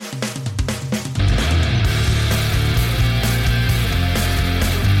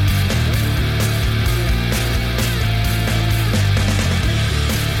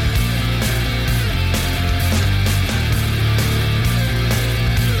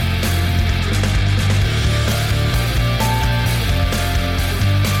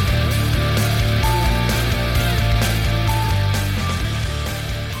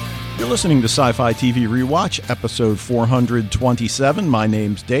listening to Sci-Fi TV Rewatch, episode 427. My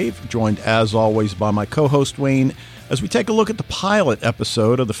name's Dave, joined as always by my co-host Wayne, as we take a look at the pilot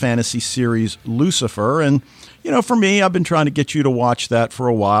episode of the fantasy series Lucifer. And, you know, for me, I've been trying to get you to watch that for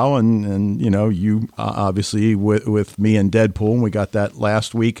a while. And you know, you obviously with me and Deadpool, and we got that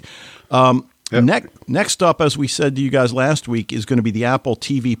last week. Yep. Next up, as we said to you guys last week, is going to be the Apple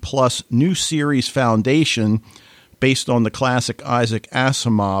TV Plus new series Foundation, based on the classic Isaac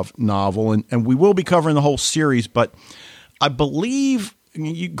Asimov novel. And we will be covering the whole series, but I believe,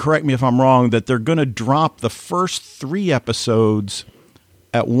 you can correct me if I'm wrong, that they're going to drop the first 3 episodes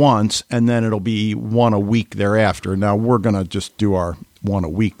at once, and then it'll be one a week thereafter. Now, we're going to just do our one a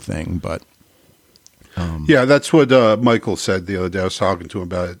week thing, but... yeah, that's what Michael said the other day. I was talking to him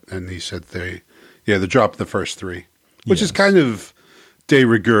about it, and he said they're dropping the first 3, which is kind of de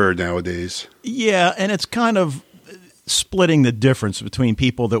rigueur nowadays. Yeah, and it's kind of splitting the difference between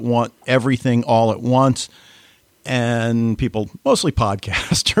people that want everything all at once and people, mostly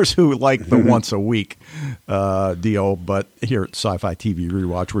podcasters, who like the once a week deal. But here at Sci-Fi TV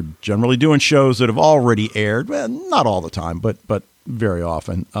Rewatch, we're generally doing shows that have already aired. Well, not all the time, but very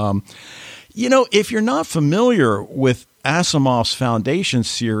often. You know, if you're not familiar with Asimov's Foundation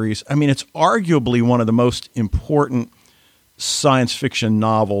series, I mean, it's arguably one of the most important science fiction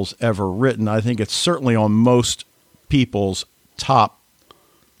novels ever written. I think it's certainly on most people's top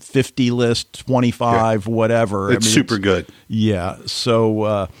 50 list, 25, whatever. It's super good. Yeah. So,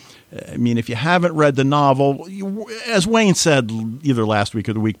 I mean, if you haven't read the novel, as Wayne said either last week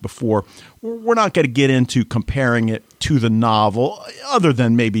or the week before, we're not going to get into comparing it to the novel, other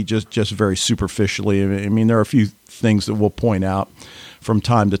than maybe just very superficially. I mean, there are a few things that we'll point out from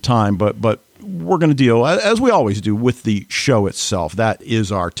time to time, but we're going to deal, as we always do, with the show itself. That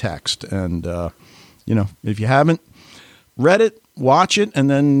is our text. And, you know, if you haven't read it, watch it, and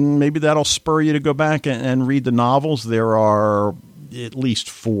then maybe that'll spur you to go back and read the novels. There are at least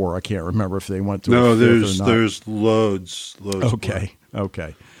 4. I can't remember if they went to a fifth or not. There's loads. Okay.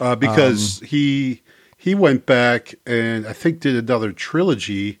 Because he went back and I think did another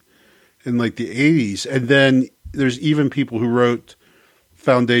trilogy in like the 80s, and then there's even people who wrote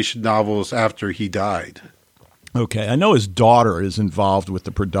Foundation novels after he died. Okay, I know his daughter is involved with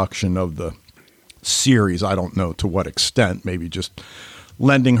the production of the series. I don't know to what extent, maybe just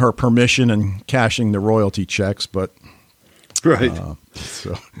lending her permission and cashing the royalty checks, but right.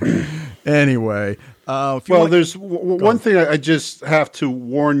 So anyway, there's one thing I just have to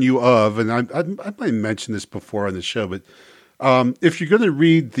warn you of, and I might mention this before on the show, but if you're going to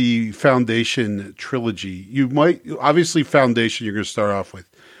read the Foundation trilogy, you might, obviously Foundation you're going to start off with,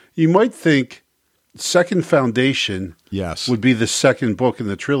 you might think Second Foundation would be the second book in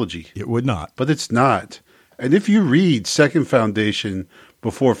the trilogy. It would not. But it's not. And if you read Second Foundation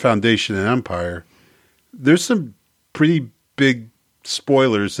before Foundation and Empire, there's some pretty big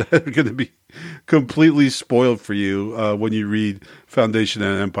spoilers that are going to be completely spoiled for you when you read Foundation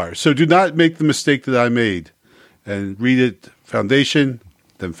and Empire. So do not make the mistake that I made and read it Foundation,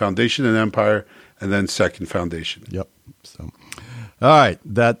 then Foundation and Empire, and then Second Foundation. Yep. So, all right.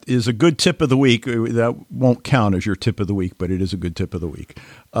 That is a good tip of the week. That won't count as your tip of the week, but it is a good tip of the week.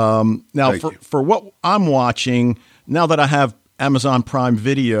 Now, for what I'm watching, now that I have Amazon Prime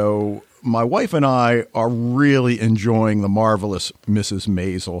Video, my wife and I are really enjoying The Marvelous Mrs.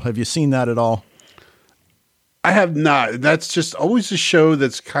 Maisel. Have you seen that at all? I have not. That's just always a show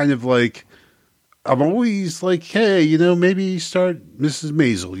that's kind of like, I'm always like, hey, you know, maybe start Mrs.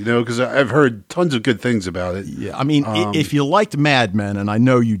 Maisel, you know, because I've heard tons of good things about it. Yeah, I mean, if you liked Mad Men, and I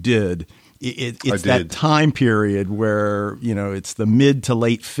know you did, it's that time period where, you know, it's the mid to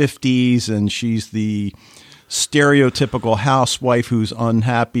late 50s, and she's the stereotypical housewife who's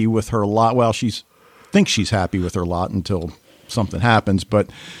unhappy with her lot. Well, thinks she's happy with her lot until something happens, but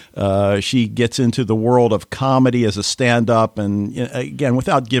she gets into the world of comedy as a stand-up, and again,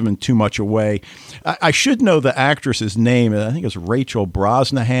 without giving too much away, I should know the actress's name. I think it's Rachel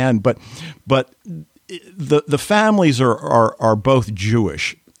Brosnahan, but the families are both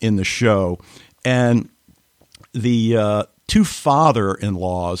Jewish in the show, and the 2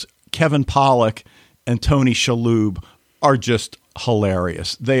 father-in-laws, Kevin Pollak and Tony Shalhoub, are just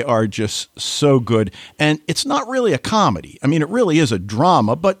hilarious. They are just so good. And it's not really a comedy. I mean, it really is a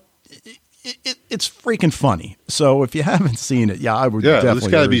drama, but it's freaking funny. So if you haven't seen it, I would definitely.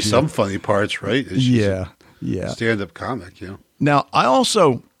 There's got to be some funny parts, right? Yeah. Stand-up comic, you know. Now, I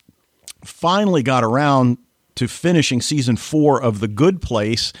also finally got around to finishing season 4 of The Good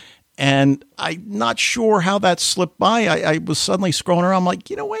Place, and I'm not sure how that slipped by. I was suddenly scrolling around. I'm like,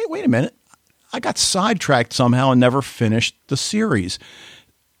 you know, wait a minute. I got sidetracked somehow and never finished the series.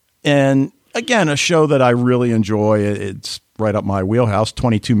 And again, a show that I really enjoy. It's right up my wheelhouse,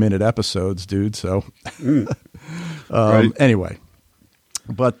 22-minute episodes, dude. So Right. Anyway,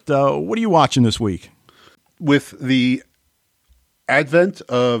 but what are you watching this week? With the advent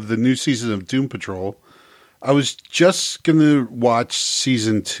of the new season of Doom Patrol, I was just going to watch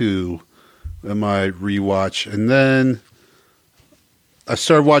season 2 in my rewatch, and then I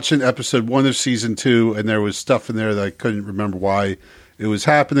started watching episode 1 of season 2, and there was stuff in there that I couldn't remember why it was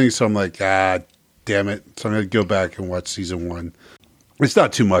happening, so I'm like, damn it. So I'm going to go back and watch season 1. It's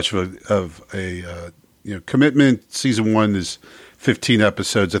not too much of a commitment. Season 1 is 15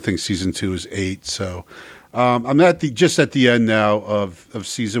 episodes. I think season 2 is 8. So I'm just at the end now of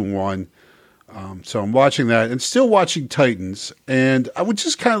season 1. So I'm watching that and still watching Titans. And I would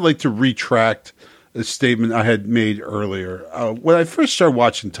just kind of like to retract a statement I had made earlier. When I first started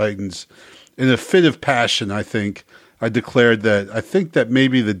watching Titans, in a fit of passion, I think I declared that I think that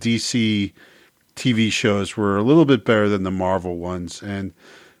maybe the DC TV shows were a little bit better than the Marvel ones. And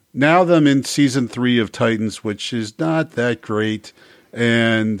now that I'm in season 3 of Titans, which is not that great,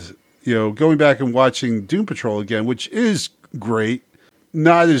 and going back and watching Doom Patrol again, which is great,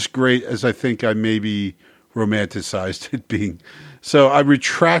 not as great as I think I maybe romanticized it being. So I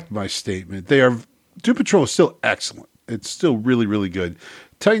retract my statement. Doom Patrol is still excellent. It's still really, really good.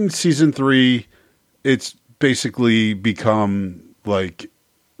 Titans season 3, it's basically become like,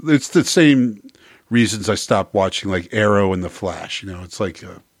 it's the same reasons I stopped watching like Arrow and The Flash. It's like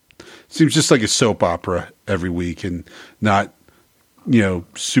seems just like a soap opera every week and not,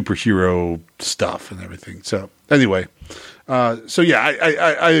 superhero stuff and everything. So anyway,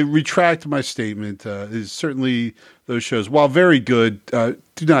 I retract my statement. Is certainly those shows, while very good,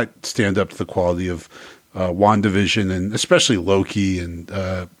 do not stand up to the quality of WandaVision and especially Loki and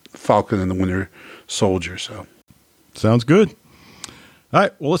Falcon and the Winter Soldier. So sounds good. All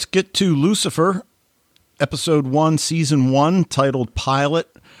right, well, let's get to Lucifer, episode 1, season 1, titled Pilot,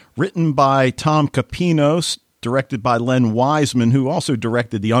 written by Tom Capinos, directed by Len Wiseman, who also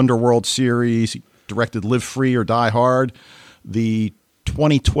directed the Underworld series. He directed Live Free or Die Hard, the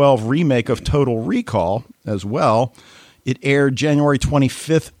 2012 remake of Total Recall as well. It aired January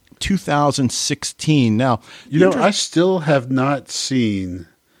 25th, 2016. Now, I still have not seen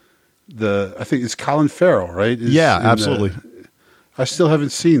I think it's Colin Farrell, right? Yeah, absolutely. I still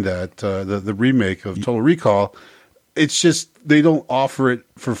haven't seen that, the remake of Total Recall. It's just they don't offer it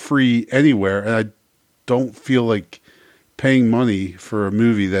for free anywhere, and I don't feel like paying money for a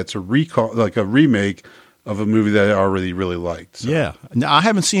movie that's a remake of a movie that I already really liked. So. Yeah. No, I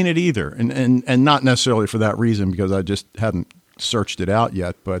haven't seen it either, and not necessarily for that reason, because I just hadn't searched it out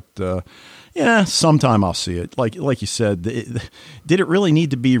yet. But sometime I'll see it. Like you said, did it really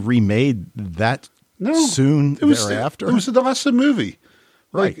need to be remade that soon thereafter? It was an awesome movie.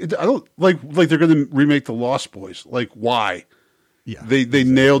 Right. I don't like they're going to remake The Lost Boys. Like, why? Yeah. They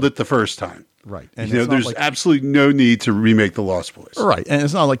nailed it the first time. Right. And there's absolutely no need to remake The Lost Boys. Right. And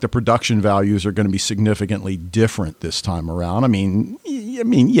it's not like the production values are going to be significantly different this time around. I mean,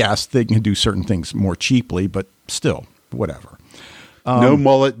 yes, they can do certain things more cheaply, but still, whatever. No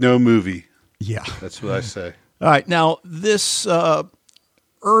mullet, no movie. Yeah. That's what I say. All right. Now, this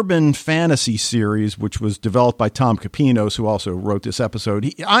urban fantasy series, which was developed by Tom Capinos, who also wrote this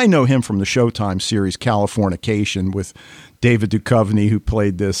episode. I know him from the Showtime series Californication with David Duchovny, who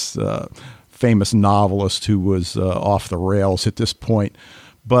played this famous novelist who was off the rails at this point.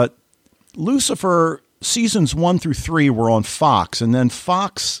 But Lucifer, seasons 1 through 3 were on Fox, and then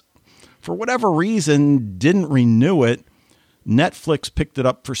Fox, for whatever reason, didn't renew it. Netflix picked it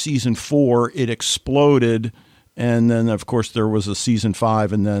up for season 4. It exploded. And then, of course, there was a season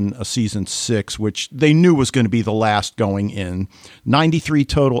 5 and then a season 6, which they knew was going to be the last going in. 93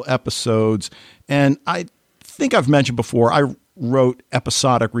 total episodes. And I think I've mentioned before, I wrote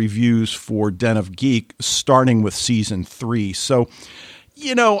episodic reviews for Den of Geek, starting with season 3. So,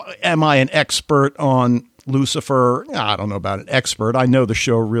 am I an expert on Lucifer? I don't know about an expert. I know the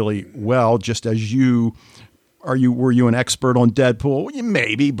show really well, just as you. Were you an expert on Deadpool?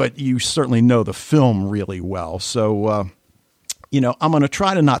 Maybe, but you certainly know the film really well. So, I'm going to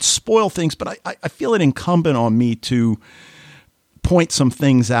try to not spoil things, but I feel it incumbent on me to point some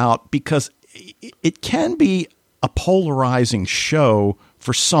things out because it can be a polarizing show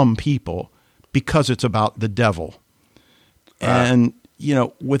for some people because it's about the devil. And,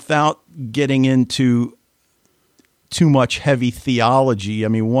 without getting into too much heavy theology. I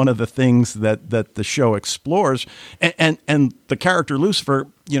mean, one of the things that the show explores and the character Lucifer,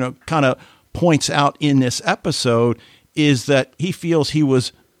 kind of points out in this episode is that he feels he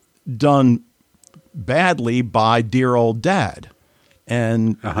was done badly by dear old dad.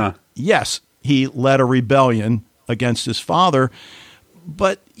 And yes, he led a rebellion against his father.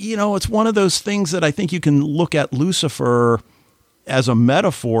 But, it's one of those things that I think you can look at Lucifer as a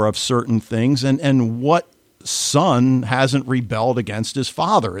metaphor of certain things, and what son hasn't rebelled against his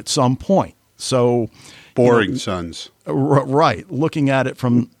father at some point. So boring sons. Right. Looking at it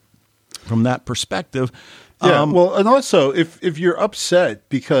from that perspective. Yeah. Well, and also if you're upset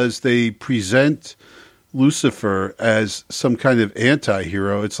because they present Lucifer as some kind of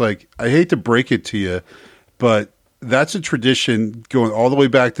anti-hero, it's like, I hate to break it to you, but that's a tradition going all the way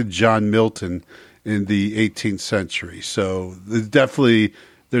back to John Milton in the 18th century. So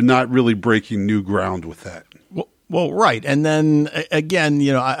they're not really breaking new ground with that. Well, right. And then again,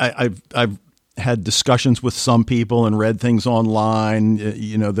 I've had discussions with some people and read things online,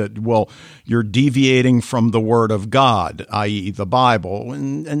 that, you're deviating from the word of God, i.e. the Bible.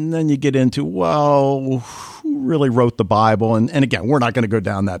 And then you get into, who really wrote the Bible? And again, we're not going to go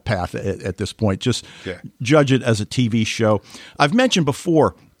down that path at this point. Just judge it as a TV show. I've mentioned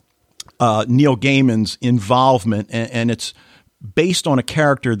before Neil Gaiman's involvement, and it's based on a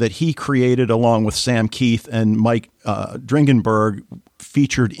character that he created along with Sam Keith and Mike Dringenberg,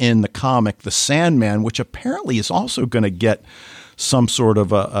 featured in the comic The Sandman, which apparently is also going to get some sort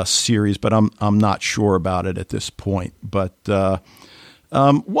of a series, but I'm not sure about it at this point. But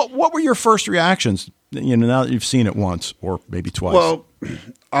what were your first reactions? Now that you've seen it once or maybe twice. Well,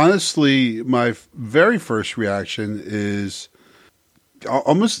 honestly, my very first reaction is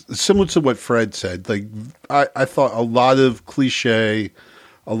almost similar to what Fred said. Like, I thought a lot of cliche,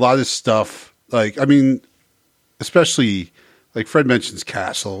 a lot of stuff. Like, I mean, especially like Fred mentions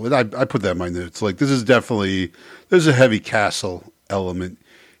castle, and I put that in my notes. Like, there's a heavy castle element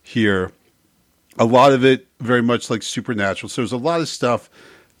here. A lot of it very much like supernatural. So there's a lot of stuff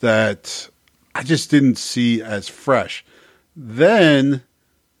that I just didn't see as fresh. Then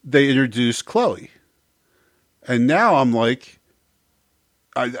they introduced Chloe, and now I'm like,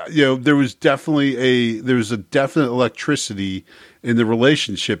 there was a definite electricity in the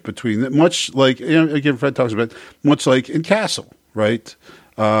relationship between them, much like, again, Fred talks about, much like in Castle, right?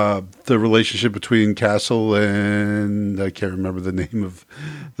 The relationship between Castle and I can't remember the name of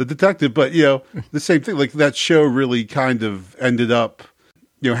the detective, but the same thing. Like, that show really kind of ended up,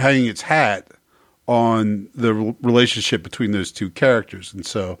 hanging its hat on the relationship between those two characters, and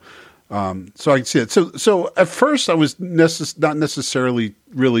so I can see it. So at first I was not necessarily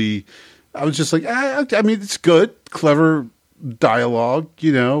really. I was just like, I mean, it's good, clever dialogue.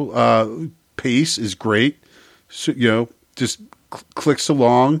 Pace is great. So, just clicks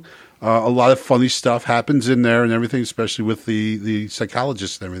along. A lot of funny stuff happens in there and everything, especially with the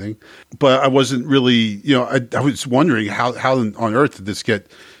psychologist and everything. But I wasn't really, I was wondering how on earth did this get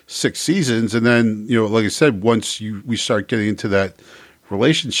 6 seasons? And then, like I said, once we start getting into that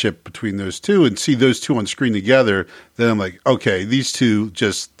relationship between those two and see those two on screen together, then I'm like, okay, these two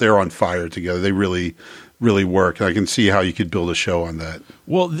they're on fire together. They really, really work. And I can see how you could build a show on that.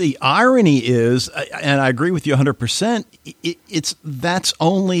 Well, the irony is, and I agree with you 100%, that's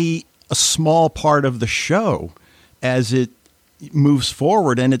only a small part of the show as it moves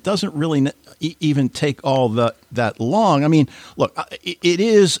forward, and it doesn't really even take all that long. I mean, look, it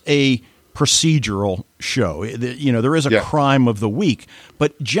is a procedural show. There is a crime of the week,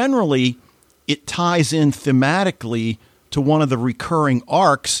 but generally it ties in thematically to one of the recurring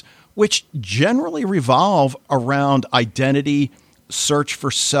arcs, which generally revolve around identity, search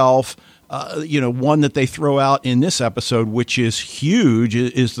for self. One that they throw out in this episode, which is huge,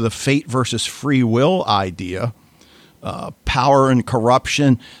 is the fate versus free will idea, power and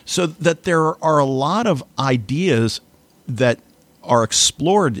corruption. So that there are a lot of ideas that are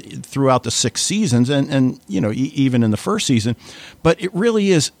explored throughout the 6 seasons and even in the first season, but it really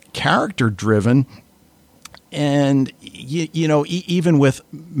is character driven. And, even with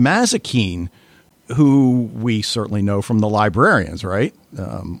Mazikeen, who we certainly know from The Librarians, right?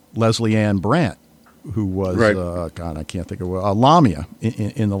 Leslie Ann Brandt, who was, God, I can't think of Lamia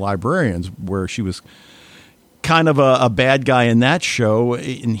in The Librarians, where she was kind of a bad guy in that show.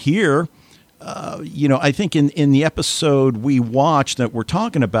 In here, I think in the episode we watched that we're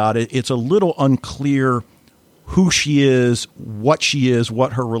talking about, it's a little unclear who she is,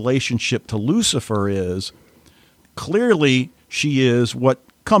 what her relationship to Lucifer is. Clearly, she is what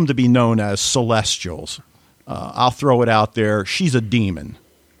come to be known as celestials. I'll throw it out there. She's a demon.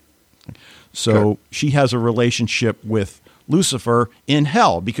 So she has a relationship with Lucifer in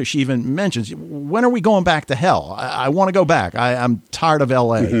hell, because she even mentions, when are we going back to hell? I want to go back. I'm tired of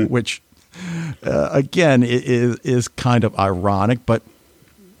L.A., which, again, is kind of ironic, but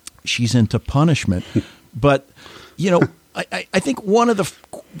she's into punishment. But, I think one of the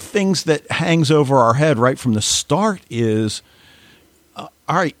things that hangs over our head right from the start is, all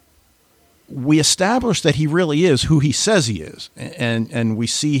right, we establish that he really is who he says he is, and we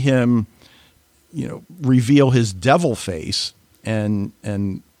see him, reveal his devil face, and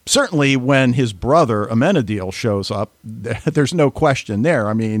certainly when his brother Amenadiel shows up, there's no question there.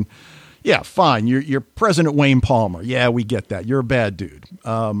 I mean, yeah, fine, you're President Wayne Palmer. Yeah, we get that. You're a bad dude.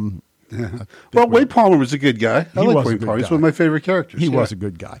 Well, Wayne Palmer was a good guy. I like Wayne Palmer. He's one of my favorite characters. He was a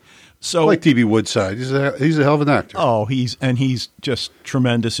good guy. So I like D.B. Woodside. He's a hell of an actor. Oh, he's just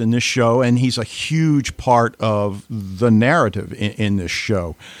tremendous in this show, and he's a huge part of the narrative in this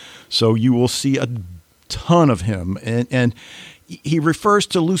show. So you will see a ton of him, and he refers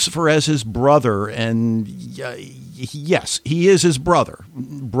to Lucifer as his brother, and yes, he is his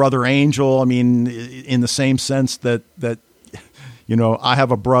brother angel. I mean, in the same sense that I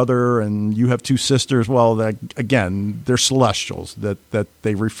have a brother and you have two sisters. Well, again, they're celestials, that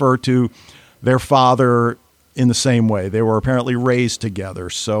they refer to their father in the same way. They were apparently raised together.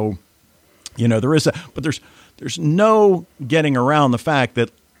 So, there is but there's no getting around the fact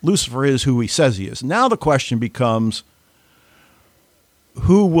that Lucifer is who he says he is. Now the question becomes,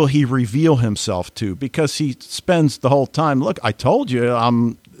 who will he reveal himself to? Because he spends the whole time, look, I told you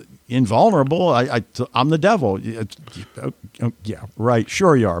I'm invulnerable. I'm the devil. Yeah, right.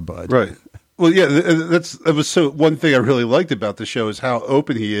 Sure you are, bud. Right. Well, yeah, that was so. One thing I really liked about the show is how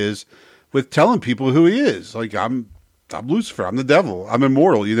open he is with telling people who he is. Like, I'm Lucifer. I'm the devil. I'm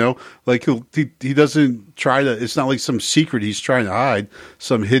immortal. Like he doesn't try to. It's not like some secret he's trying to hide,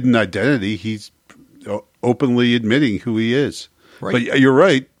 some hidden identity. He's openly admitting who he is. Right. But you're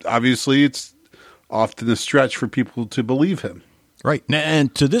right. Obviously, it's often a stretch for people to believe him. Right.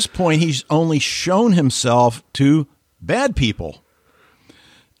 And to this point, he's only shown himself to bad people.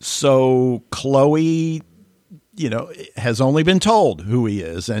 So Chloe, has only been told who he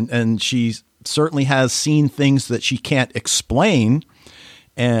is. And she certainly has seen things that she can't explain.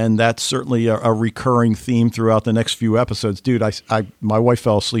 And that's certainly a recurring theme throughout the next few episodes. Dude, my wife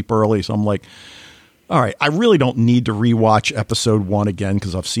fell asleep early, so I'm like, all right, I really don't need to rewatch episode 1 again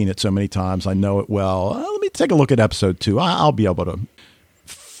because I've seen it so many times. I know it well. Let me take a look at episode 2. I'll be able to.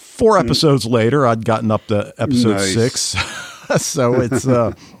 4 episodes later, I'd gotten up to episode 6. So it's,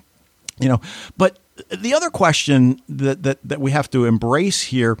 But the other question that we have to embrace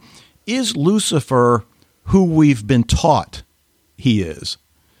here is Lucifer who we've been taught he is?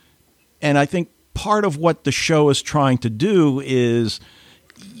 And I think part of what the show is trying to do is,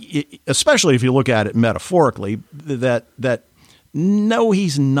 especially if you look at it metaphorically, that no,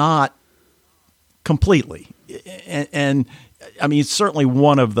 he's not completely. And I mean, it's certainly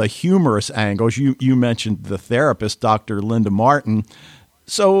one of the humorous angles. You mentioned the therapist, Dr. Linda Martin.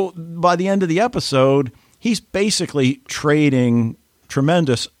 So by the end of the episode, he's basically trading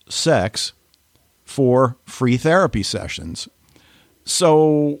tremendous sex for free therapy sessions.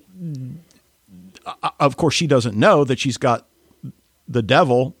 So, of course, she doesn't know that she's got the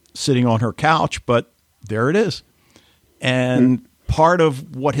devil sitting on her couch, but there it is. And part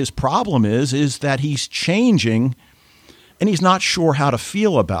of what his problem is that he's changing and he's not sure how to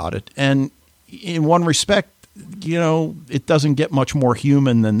feel about it. And in one respect, it doesn't get much more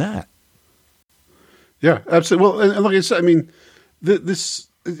human than that. Yeah, absolutely. Well, and like I said, I mean,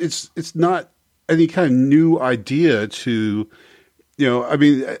 it's not any kind of new idea to,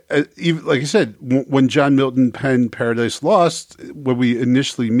 even like I said, when John Milton penned Paradise Lost, when we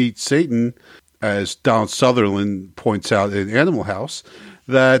initially meet Satan, as Donald Sutherland points out in Animal House,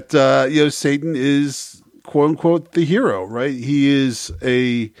 that Satan is quote unquote the hero, right? He is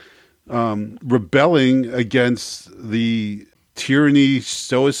a rebelling against the tyranny,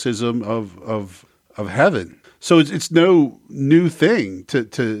 stoicism of heaven. So it's no new thing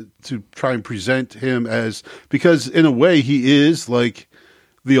to try and present him as, because in a way he is like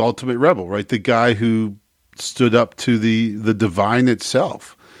the ultimate rebel, right? The guy who stood up to the divine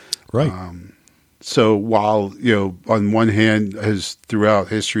itself. Right. So while, on one hand, throughout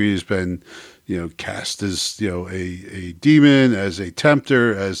history has been, cast as, a demon, as a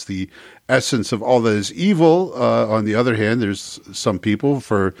tempter, as the essence of all that is evil. On the other hand, there's some people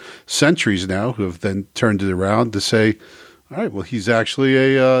for centuries now who have then turned it around to say, all right, well, he's actually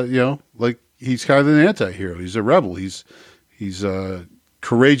he's kind of an anti-hero. He's a rebel. He's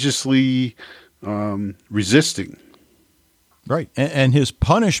courageously resisting. Right. And his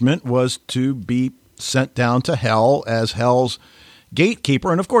punishment was to be sent down to hell as hell's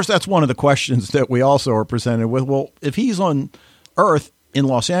gatekeeper. And of course, that's one of the questions that we also are presented with. Well, if he's on Earth in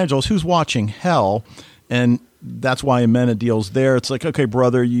Los Angeles, who's watching hell? And that's why Amenadiel's there. It's like, okay,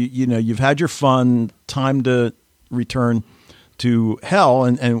 brother, you've had your fun. Time to return to hell.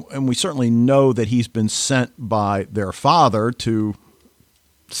 And we certainly know that he's been sent by their father to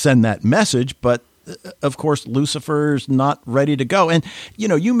send that message. But of course, Lucifer's not ready to go. And,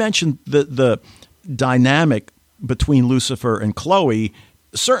 you mentioned the dynamic between Lucifer and Chloe.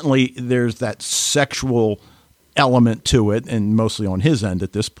 Certainly there's that sexual element to it, and mostly on his end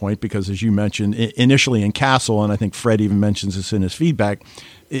at this point, because as you mentioned initially in Castle, and I think Fred even mentions this in his feedback,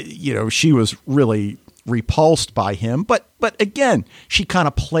 she was really repulsed by him. But again, she kind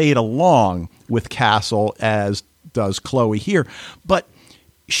of played along with Castle, as does Chloe here. But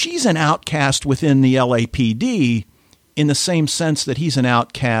she's an outcast within the LAPD in the same sense that he's an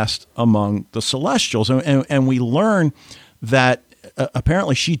outcast among the Celestials. And we learn that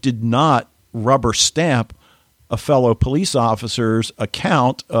apparently she did not rubber stamp a fellow police officer's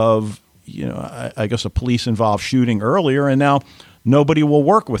account of, I guess a police-involved shooting earlier, and now nobody will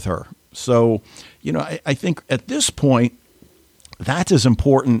work with her. So, I think at this point, that's as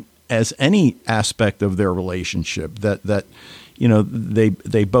important as any aspect of their relationship, that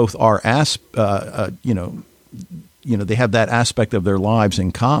they both are they have that aspect of their lives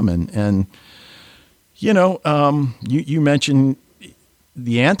in common. And you mentioned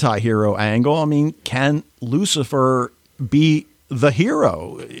the anti-hero angle. I mean, can Lucifer be the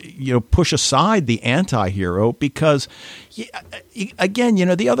hero, push aside the anti-hero? Because again,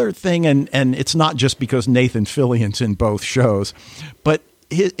 the other thing, and it's not just because Nathan Fillion's in both shows, but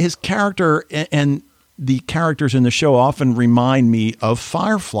his character and the characters in the show often remind me of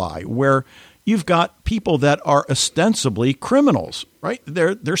Firefly, where you've got people that are ostensibly criminals, right?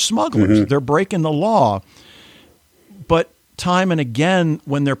 They're smugglers. Mm-hmm. They're breaking the law. But time and again,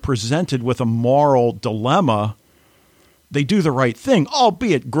 when they're presented with a moral dilemma, they do the right thing,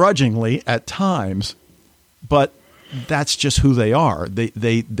 albeit grudgingly at times. But that's just who they are.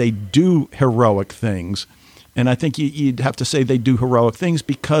 They do heroic things. And I think you'd have to say they do heroic things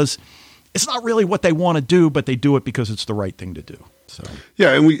because it's not really what they want to do, but they do it because it's the right thing to do. So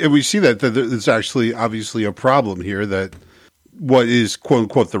yeah, and we see that there's actually obviously a problem here, that what is quote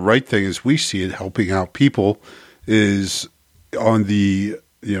unquote the right thing, as we see it, helping out people, is on the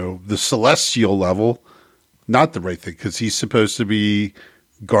the celestial level not the right thing, because he's supposed to be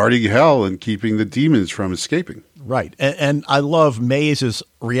guarding hell and keeping the demons from escaping. Right. And I love Maze's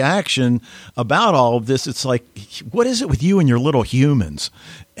reaction about all of this. It's like, what is it with you and your little humans?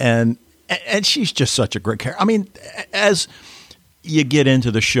 And she's just such a great character. I mean, as you get into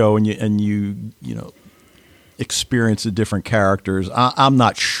the show and you experience the different characters, I'm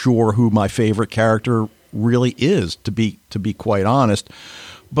not sure who my favorite character really is, to be quite honest.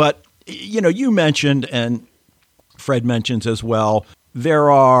 But you mentioned, and Fred mentions as well,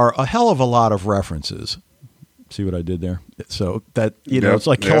 there are a hell of a lot of references. See what I did there? So that, it's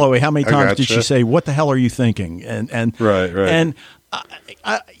like, Chloe, how many times did she say, "What the hell are you thinking?" And right. And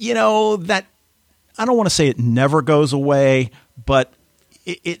that, I don't want to say it never goes away, but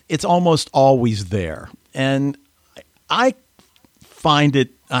it's almost always there. And I find it,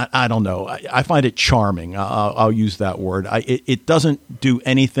 I don't know, I find it charming. I'll use that word. It doesn't do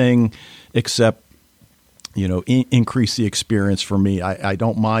anything except, increase the experience for me. I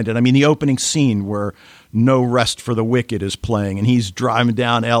don't mind it. I mean, the opening scene where No Rest for the Wicked is playing, and he's driving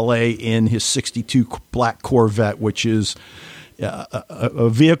down L.A. in his 62 black Corvette, which is a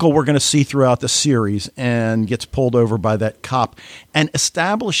vehicle we're going to see throughout the series, and gets pulled over by that cop, and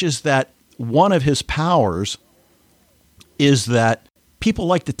establishes that one of his powers is that people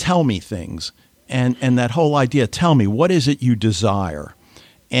like to tell me things, and that whole idea, tell me, what is it you desire?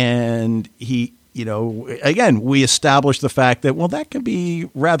 And he, again, we establish the fact that, well, that can be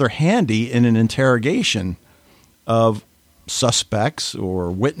rather handy in an interrogation of suspects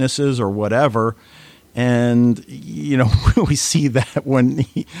or witnesses or whatever. And, we see that when,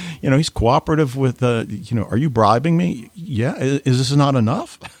 he's cooperative with, are you bribing me? Yeah. Is this not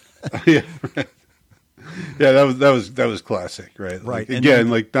enough? Yeah. Right. Yeah. That was classic, right? Right. Like, again,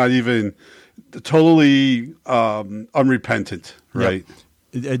 not even totally unrepentant, right?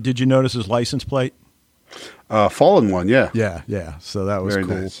 Yep. Did you notice his license plate? Fallen one, yeah. Yeah. So that was very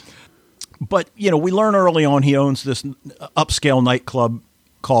cool. Nice. But, we learn early on he owns this upscale nightclub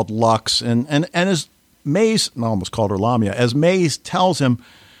called Lux. And as Maze, I almost called her Lamia, as Maze tells him,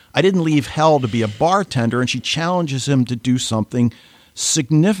 I didn't leave hell to be a bartender, and she challenges him to do something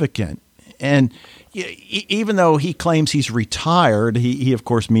significant. And even though he claims he's retired, he of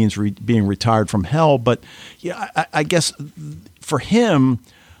course means being retired from hell. But I guess for him,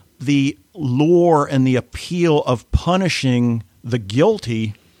 the lure and the appeal of punishing the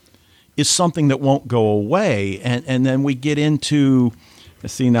guilty is something that won't go away. And then we get into,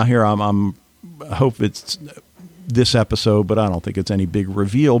 see now here, I hope it's this episode, but I don't think it's any big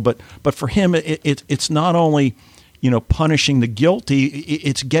reveal. But for him, it's not only, punishing the guilty,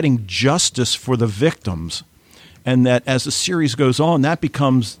 it's getting justice for the victims. And that as the series goes on, that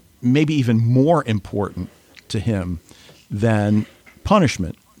becomes maybe even more important to him than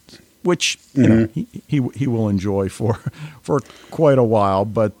punishment, which he will enjoy for quite a while.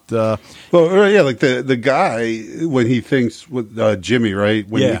 But like the guy when he thinks with Jimmy, right?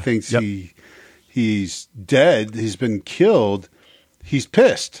 When he thinks he's dead, he's been killed, he's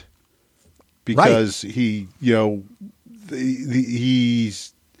pissed because he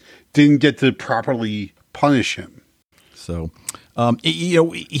didn't get to properly punish him. So,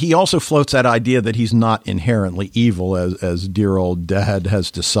 he also floats that idea that he's not inherently evil, as dear old Dad has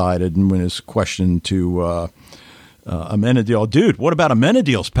decided. And when his question to Amenadiel, dude, what about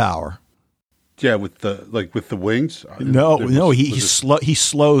Amenadiel's power? Yeah, with the wings. He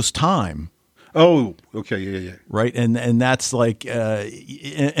slows time. Oh, okay, yeah. Right, and that's like,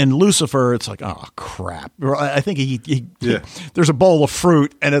 and Lucifer, it's like, oh crap. I think he there's a bowl of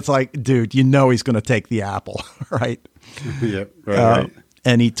fruit, and it's like, dude, he's going to take the apple, right? Yeah, right.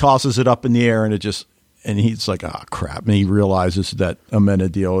 And he tosses it up in the air, and he's like, oh crap, and he realizes that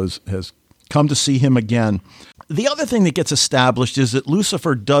Amenadiel has come to see him again. The other thing that gets established is that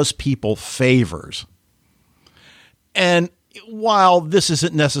Lucifer does people favors, and while this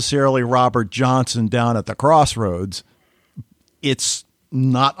isn't necessarily Robert Johnson down at the crossroads, it's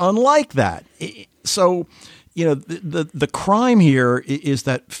not unlike that. So, the crime here is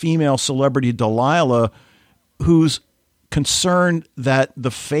that female celebrity Delilah, who's concerned that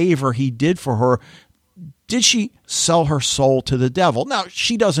the favor he did for her, did she sell her soul to the devil? Now,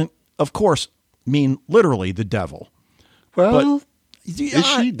 she doesn't, of course, mean literally the devil. Well,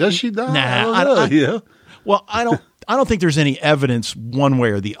 does she not? Nah, Well, I don't think there's any evidence one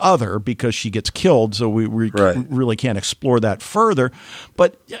way or the other, because she gets killed, so we really can't explore that further.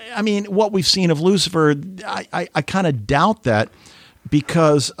 But, I mean, what we've seen of Lucifer, I kind of doubt that,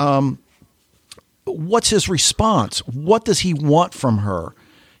 because what's his response? What does he want from her?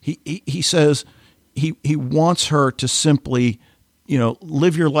 He says he wants her to simply,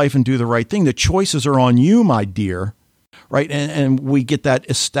 live your life and do the right thing. The choices are on you, my dear, right? And we get that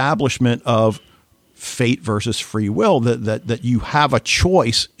establishment of fate versus free will, that you have a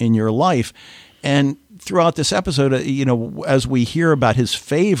choice in your life. And throughout this episode, as we hear about his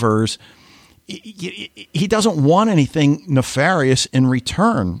favors, he doesn't want anything nefarious in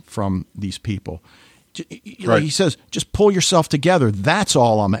return from these people. Right. He says, just pull yourself together. That's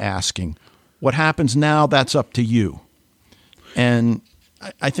all I'm asking. What happens now, that's up to you. And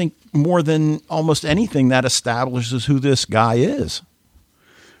I think more than almost anything, that establishes who this guy is.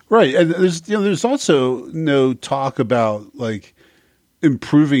 Right, and there's also no talk about like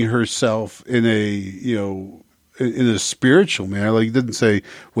improving herself in a spiritual manner. Like, it didn't say,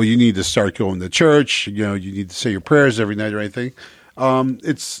 well, you need to start going to church. You need to say your prayers every night or anything.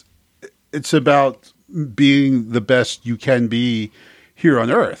 It's about being the best you can be here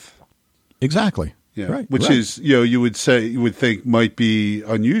on Earth. Exactly. Yeah, right, which is you would think might be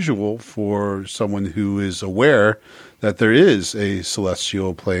unusual for someone who is aware that there is a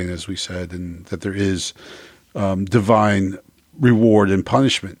celestial plane, as we said, and that there is divine reward and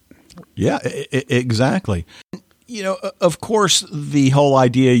punishment. Yeah, exactly. Of course, the whole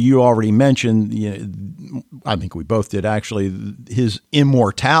idea you already mentioned, I think we both did actually, his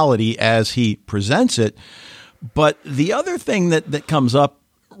immortality as he presents it. But the other thing that comes up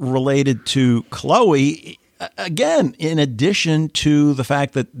related to Chloe, again, in addition to the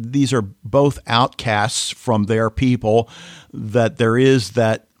fact that these are both outcasts from their people, that there is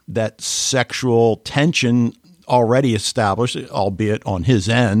that sexual tension already established, albeit on his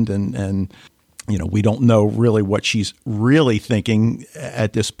end, and we don't know really what she's really thinking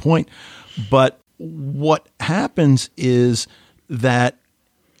at this point. But what happens is that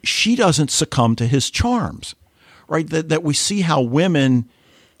she doesn't succumb to his charms, right? That we see how women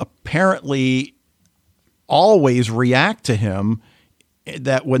apparently always react to him,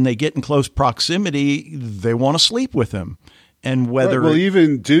 that when they get in close proximity, they want to sleep with him. And whether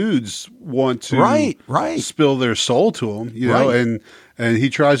even dudes want to spill their soul to him, and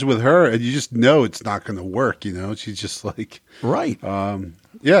he tries it with her, and you just know it's not going to work. She's just like So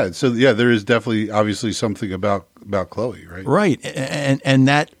there is definitely obviously something about Chloe, right? Right, and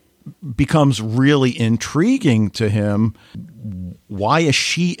that becomes really intriguing to him. Why is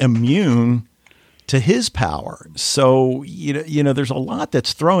she immune to his power? So, there's a lot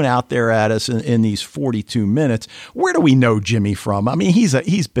that's thrown out there at us in these 42 minutes. Where do we know Jimmy from? I mean,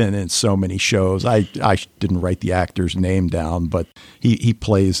 he's been in so many shows. I didn't write the actor's name down, but he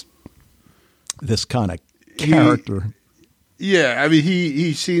plays this kind of character. Yeah, I mean,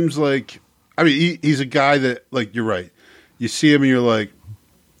 he seems like, I mean, he's a guy that, like, you're right. You see him and you're like,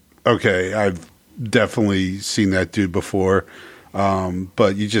 okay, I've definitely seen that dude before.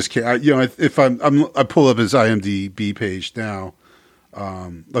 But you just can't, if I pull up his IMDb page now.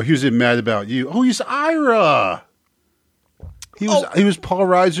 He was in Mad About You. Oh, he's Ira. He was Paul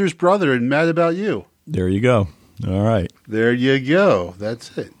Reiser's brother in Mad About You. There you go. All right. There you go.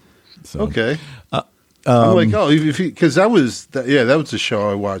 That's it. So, okay. I'm like, because that was a show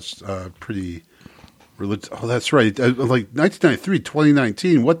I watched pretty religious. Oh, that's right. Like 1993,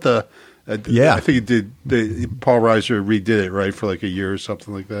 2019. What the? I think it did. Paul Reiser redid it, right, for like a year or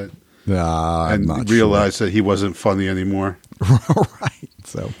something like that. And realized that he wasn't funny anymore. Right.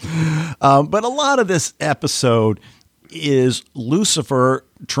 So, but a lot of this episode is Lucifer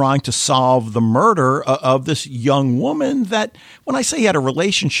trying to solve the murder of this young woman that, when I say he had a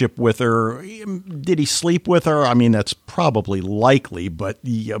relationship with her, did he sleep with her? I mean, that's probably likely, but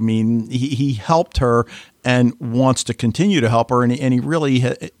he helped her and wants to continue to help her. And he really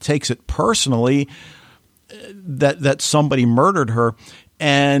takes it personally that somebody murdered her.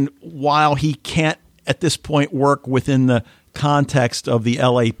 And while he can't at this point work within the context of the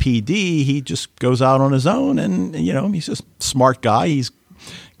LAPD, he just goes out on his own, and he's a smart guy. He's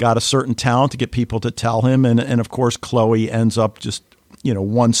got a certain talent to get people to tell him, and of course Chloe ends up just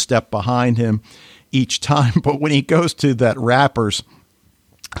one step behind him each time. But when he goes to that rapper's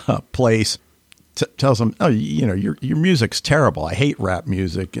place, tells him, "Oh, your music's terrible. I hate rap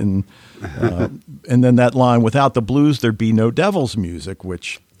music," and then that line, "Without the blues, there'd be no devil's music,"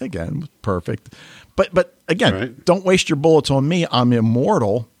 which again was perfect. But again, right. Don't waste your bullets on me. I'm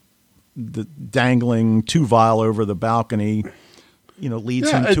immortal. The dangling too vile over the balcony, leads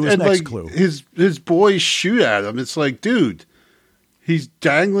him to his next clue. His boys shoot at him. It's like, dude, he's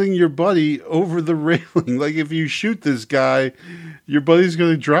dangling your buddy over the railing. Like, if you shoot this guy, your buddy's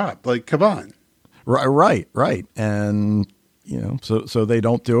going to drop. Like, come on. Right. And so they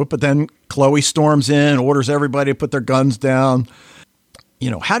don't do it. But then Chloe storms in, orders everybody to put their guns down.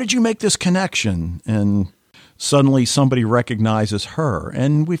 How did you make this connection? And suddenly somebody recognizes her.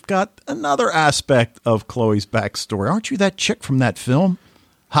 And we've got another aspect of Chloe's backstory. Aren't you that chick from that film,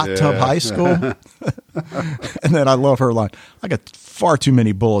 Hot Tub High School? And then I love her line, "I got far too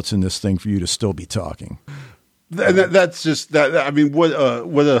many bullets in this thing for you to still be talking." And that's just that. I mean, what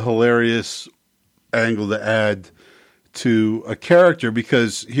a hilarious angle to add to a character,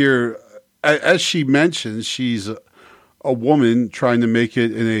 because here, as she mentions, she's a woman trying to make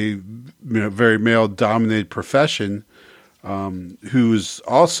it in a very male-dominated profession, who's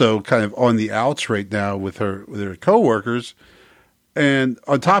also kind of on the outs right now with her coworkers, and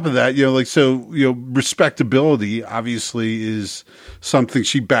on top of that, respectability obviously is something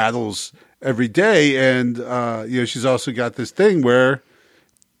she battles every day, and she's also got this thing where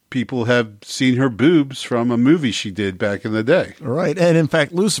people have seen her boobs from a movie she did back in the day, right? And in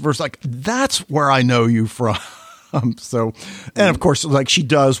fact, Lucifer's like, "That's where I know you from." So, and of course, like, she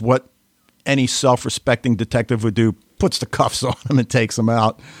does what any self-respecting detective would do, puts the cuffs on him and takes him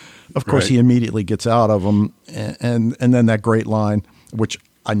out. Of course, He immediately gets out of them. And then that great line, which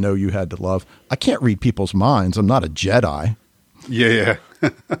I know you had to love, "I can't read people's minds. I'm not a Jedi." Yeah.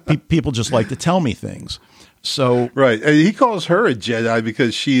 People just like to tell me things. So, right. And he calls her a Jedi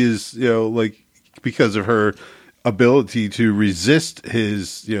because she is, because of her ability to resist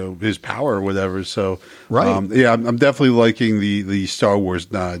his power or whatever. So, right. I'm definitely liking the Star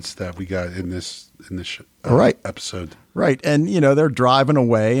Wars nods that we got in this episode. Right. And, they're driving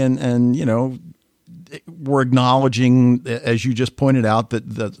away and we're acknowledging, as you just pointed out,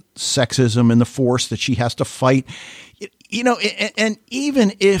 that the sexism and the force that she has to fight, and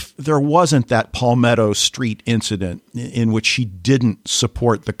even if there wasn't that Palmetto Street incident in which she didn't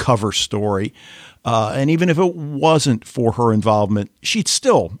support the cover story, and even if it wasn't for her involvement, she'd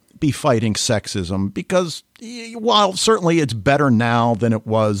still be fighting sexism, because while certainly it's better now than it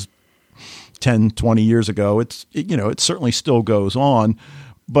was 10, 20 years ago, it certainly still goes on.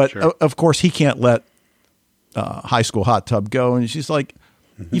 But sure. Of course, he can't let High School Hot Tub go. And she's like,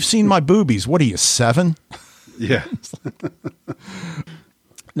 "You've seen my boobies. What are you, 7?" Yeah.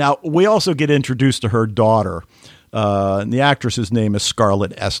 Now, we also get introduced to her daughter. And the actress's name is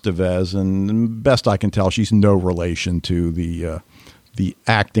Scarlett Estevez, and best I can tell, she's no relation to the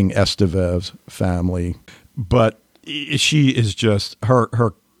acting Estevez family. But she is just her.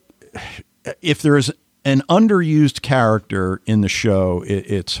 If there is an underused character in the show,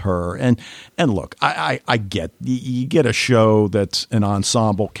 it's her. And look, I get you get a show that's an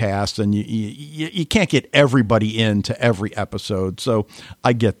ensemble cast, and you can't get everybody into every episode, so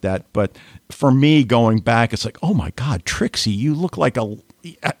I get that. But for me, going back, it's like, oh my God, Trixie, you look like a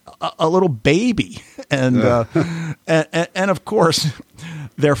little baby, and of course,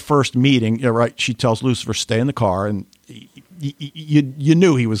 their first meeting, right? She tells Lucifer, stay in the car, and you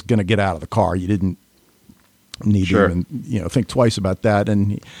knew he was going to get out of the car. You didn't need to even think twice about that.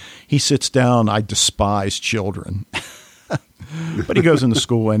 And he sits down. I despise children, but he goes into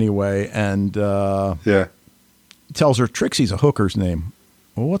school anyway, and tells her Trixie's a hooker's name.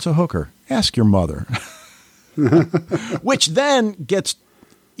 Well, what's a hooker? Ask your mother. Which then gets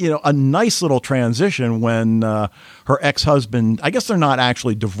a nice little transition when her ex-husband, I guess they're not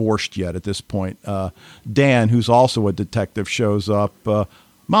actually divorced yet at this point, Dan, who's also a detective, shows up.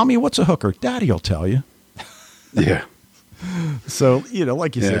 Mommy, what's a hooker? Daddy will tell you. Yeah. So,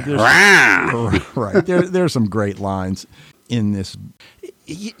 like you said, there's some great lines in this.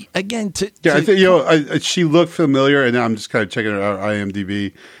 Again, I think, she looked familiar, and I'm just kind of checking her out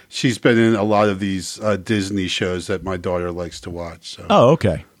IMDb. She's been in a lot of these Disney shows that my daughter likes to watch. So. Oh,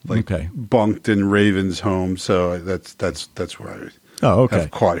 okay. Bunked in Raven's Home. So that's where I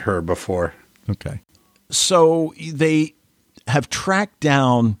have caught her before. Okay. So they have tracked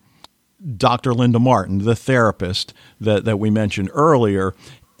down Dr. Linda Martin, the therapist that we mentioned earlier,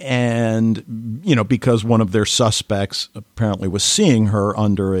 and because one of their suspects apparently was seeing her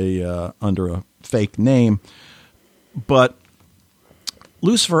under a fake name. But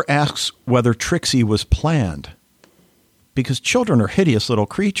Lucifer asks whether Trixie was planned, because children are hideous little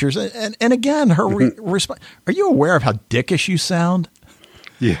creatures. And again, her response, are you aware of how dickish you sound?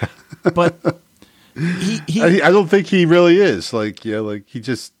 Yeah. But I don't think he really is.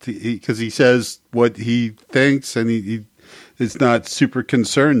 Because he says what he thinks, and he is not super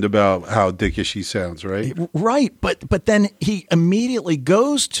concerned about how dickish he sounds, right? Right. But then he immediately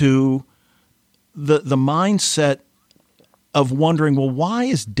goes to the mindset of wondering, well, why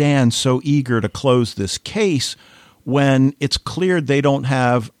is Dan so eager to close this case when it's clear they don't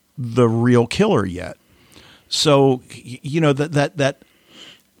have the real killer yet? So, that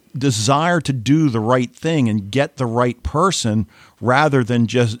desire to do the right thing and get the right person rather than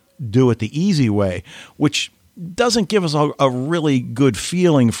just do it the easy way, which doesn't give us a really good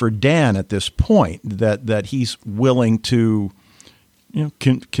feeling for Dan at this point, that he's willing to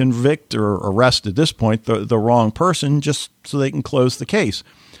convict or arrest at this point the wrong person just so they can close the case.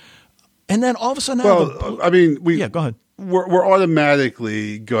 And then all of a sudden, go ahead. We're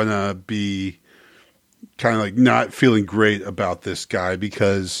automatically gonna be kind of like not feeling great about this guy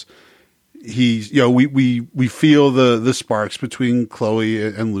because he's, we feel the sparks between Chloe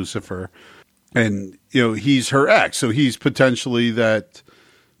and Lucifer, and he's her ex, so he's potentially that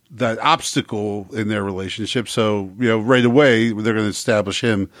obstacle in their relationship. So right away they're going to establish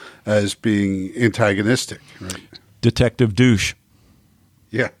him as being antagonistic, right? Detective douche.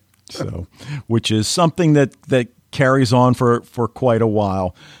 Yeah. So, which is something that carries on for quite a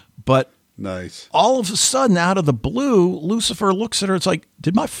while, but. Nice. All of a sudden, out of the blue, Lucifer looks at her. It's like,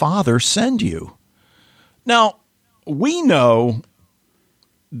 did my father send you? Now, we know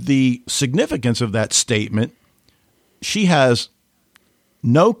the significance of that statement. She has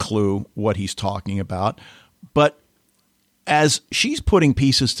no clue what he's talking about. But as she's putting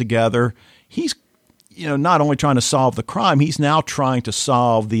pieces together, he's not only trying to solve the crime, he's now trying to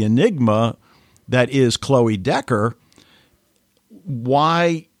solve the enigma that is Chloe Decker.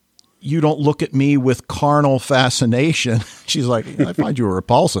 Why you don't look at me with carnal fascination? She's like, I find you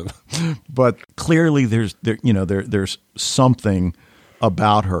repulsive. But clearly there's something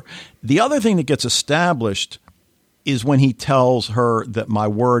about her. The other thing that gets established is when he tells her that my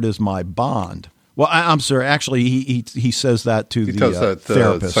word is my bond. Well, I'm sorry. Actually, he says that to the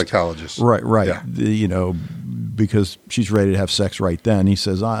therapist, psychologist. Right. Yeah. Because she's ready to have sex right then. He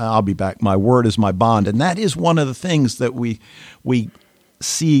says, I'll be back. My word is my bond. And that is one of the things that we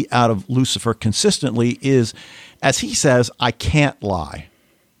see out of Lucifer consistently is, as he says, I can't lie.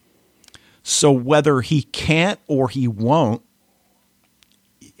 So whether he can't or he won't,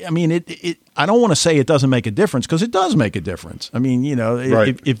 I mean, I don't want to say it doesn't make a difference, because it does make a difference. I mean,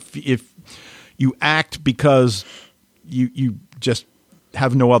 right. if you act because you just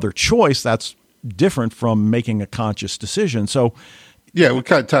have no other choice, that's different from making a conscious decision. So yeah, it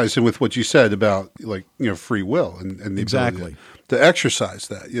kind of ties in with what you said about free will and the exactly. to exercise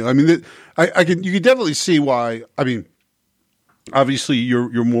that. I mean, you can definitely see why. I mean, obviously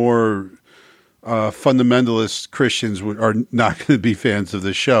you're more fundamentalist Christians are not going to be fans of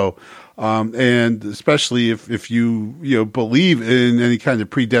the show. And especially if you believe in any kind of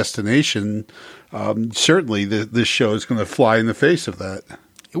predestination, certainly this show is going to fly in the face of that.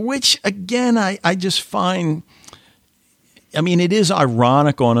 Which, again, I just find, I mean, it is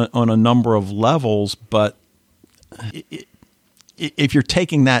ironic on a number of levels, but if you're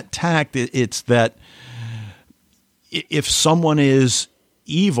taking that tact, it's that if someone is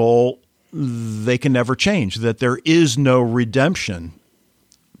evil, they can never change, that there is no redemption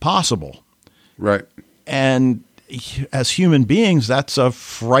possible. Right. And as human beings, that's a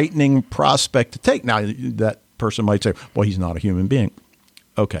frightening prospect to take. Now, that person might say, well, he's not a human being.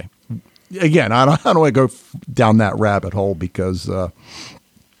 Okay. Again, I don't want to go down that rabbit hole because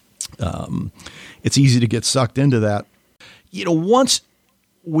it's easy to get sucked into that. Once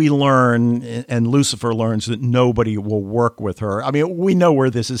we learn and Lucifer learns that nobody will work with her, I mean, we know where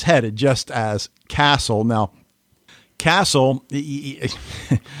this is headed, just as Castle. Now, Castle,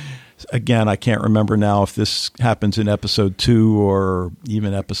 again, I can't remember now if this happens in episode 2 or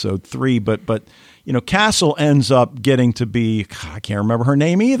even episode 3, but Castle ends up getting to be, I can't remember her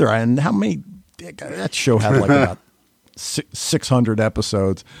name either. And how many, that show had like about 600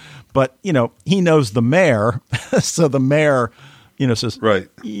 episodes, but he knows the mayor. So the mayor, says, right,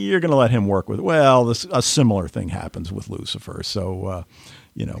 you're going to let him work with, well, a similar thing happens with Lucifer. So,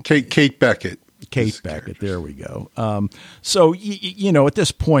 Kate Beckett. Kate Beckett. There we go. So, at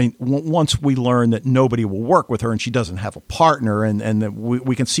this point, once we learn that nobody will work with her and she doesn't have a partner and that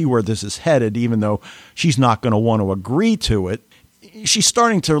we can see where this is headed, even though she's not going to want to agree to it, she's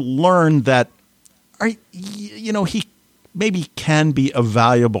starting to learn that, he maybe can be a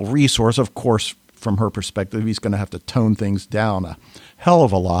valuable resource. Of course, from her perspective, he's going to have to tone things down a hell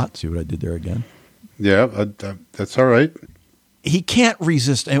of a lot. See what I did there again? Yeah, that's all right. He can't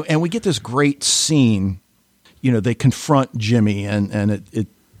resist, and we get this great scene. They confront Jimmy, and it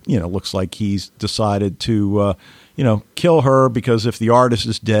looks like he's decided to kill her because if the artist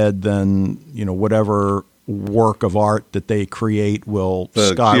is dead, then whatever work of art that they create will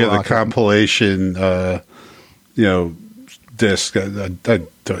skyrocket. Yeah, the compilation, disc.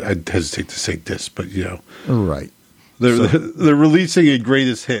 I'd hesitate to say disc, but right. They're releasing a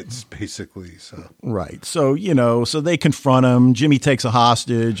greatest hits, basically. So right. So so they confront him. Jimmy takes a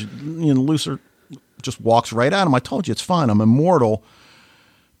hostage. Lucifer just walks right at him. I told you it's fine. I'm immortal.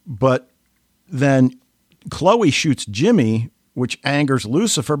 But then Chloe shoots Jimmy, which angers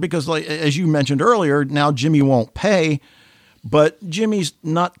Lucifer because, like as you mentioned earlier, now Jimmy won't pay. But Jimmy's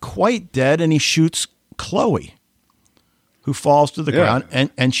not quite dead, and he shoots Chloe, who falls to the ground,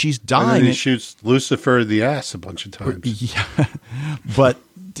 and she's dying. And then he shoots Lucifer in the ass a bunch of times. Yeah, but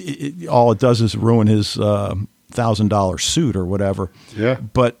all it does is ruin his $1,000 suit or whatever. Yeah.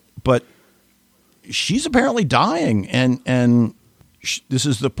 But she's apparently dying, and this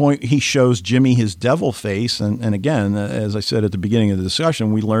is the point he shows Jimmy his devil face. And again, as I said at the beginning of the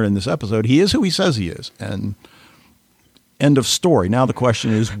discussion, we learn in this episode, he is who he says he is. And end of story. Now the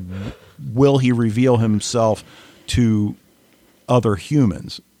question is, will he reveal himself to other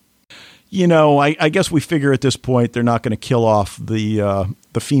humans? I guess we figure at this point they're not going to kill off the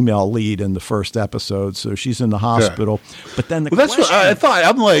female lead in the first episode, so she's in the hospital. Yeah. But then that's what I thought.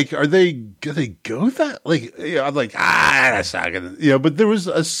 I'm like, are they going to go with that? Like, I'm like, that's not going to. But there was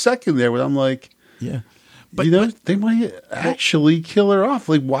a second there where I'm like, yeah, but they might actually kill her off.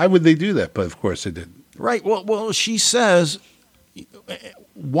 Like, why would they do that? But of course they didn't. Right. Well, she says,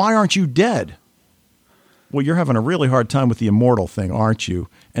 "Why aren't you dead?" Well, you're having a really hard time with the immortal thing, aren't you?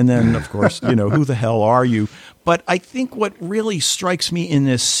 And then, of course, who the hell are you? But I think what really strikes me in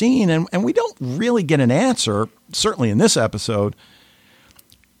this scene, and we don't really get an answer, certainly in this episode,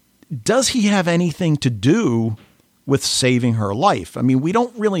 does he have anything to do with saving her life? I mean, we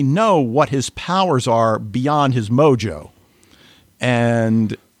don't really know what his powers are beyond his mojo.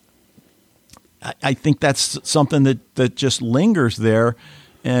 And I think that's something that just lingers there.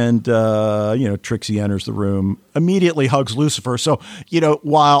 And, Trixie enters the room, immediately hugs Lucifer. So,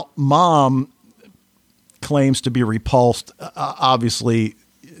 while Mom claims to be repulsed, obviously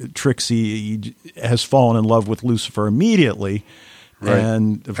Trixie has fallen in love with Lucifer immediately. Right.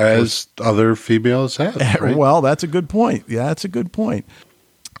 And of course, other females have. Right? Well, that's a good point. Yeah, that's a good point.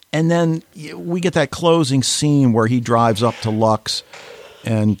 And then we get that closing scene where he drives up to Lux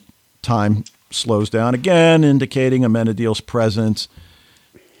and time slows down again, indicating Amenadiel's presence.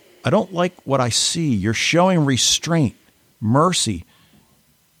 I don't like what I see. You're showing restraint, mercy.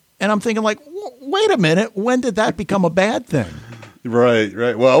 And I'm thinking like, wait a minute. When did that become a bad thing? Right.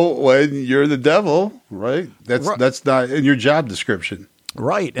 Well, when you're the devil, right? That's not in your job description.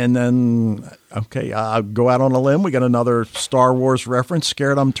 Right. And then, okay, I'll go out on a limb. We got another Star Wars reference.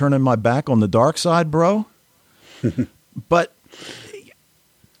 Scared I'm turning my back on the dark side, bro. But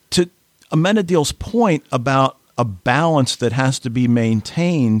to Amenadiel's point about a balance that has to be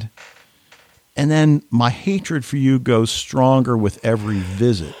maintained, and then my hatred for you goes stronger with every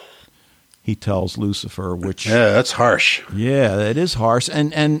visit, he tells Lucifer, which... Yeah, that's harsh. Yeah, it is harsh.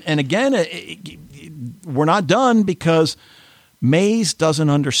 And again, we're not done, because Maze doesn't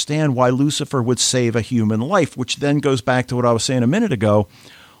understand why Lucifer would save a human life, which then goes back to what I was saying a minute ago.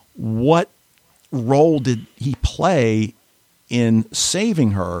 What role did he play in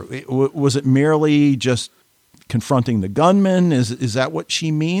saving her? Was it merely just confronting the gunman? Is that what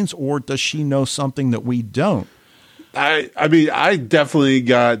she means? Or does she know something that we don't? I mean, I definitely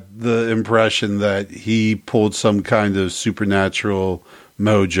got the impression that he pulled some kind of supernatural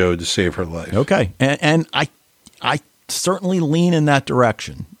mojo to save her life. Okay. And I certainly lean in that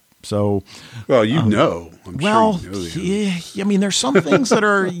direction. So, well, I'm sure you know yeah, I mean, there's some things that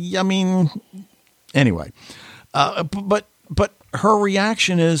are, I mean, anyway, but her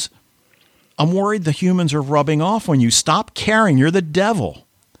reaction is, I'm worried the humans are rubbing off on you. Stop caring. You're the devil.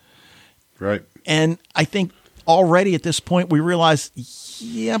 Right. And I think already at this point we realize,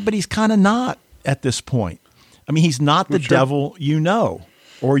 yeah, but he's kind of not at this point. I mean, he's not the devil,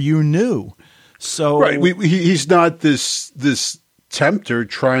 or you knew. So right, he's not this tempter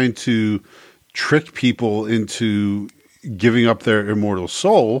trying to trick people into giving up their immortal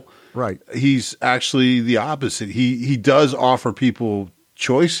soul. Right. He's actually the opposite. He does offer people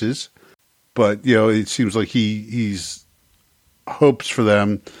choices, but it seems like he's hopes for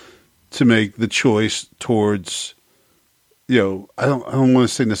them to make the choice towards I don't want to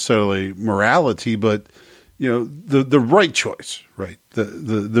say necessarily morality, but the right choice, right?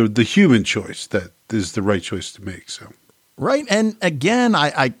 The human choice that is the right choice to make. So, right. And again,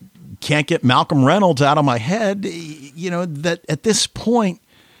 I can't get Malcolm Reynolds out of my head, that at this point,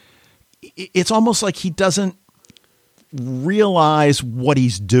 it's almost like he doesn't realize what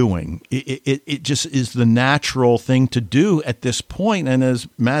he's doing. It just is the natural thing to do at this point. And as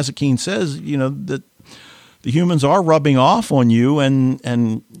Mazikeen says, that the humans are rubbing off on you,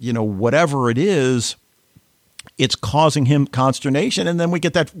 and whatever it is, it's causing him consternation. And then we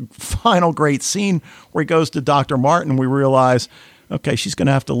get that final great scene where he goes to Dr. Martin. We realize, okay, she's going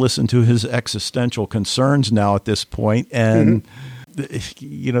to have to listen to his existential concerns now at this point. And,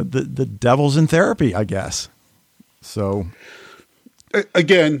 the devil's in therapy, I guess. So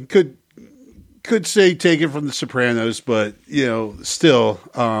again, could say take it from The Sopranos, but, still,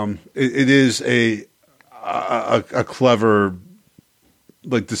 it is a clever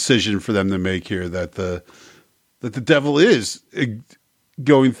decision for them to make here that the devil is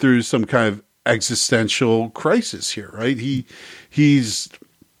going through some kind of existential crisis here, right? He's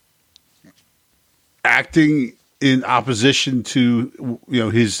acting in opposition to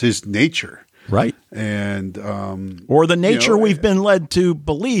his nature, right? And or the nature we've been led to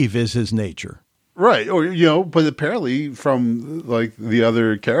believe is his nature, right? Or but apparently from the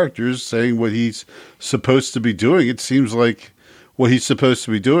other characters saying what he's supposed to be doing, it seems like what he's supposed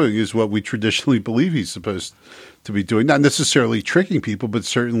to be doing is what we traditionally believe he's supposed to be doing. Not necessarily tricking people, but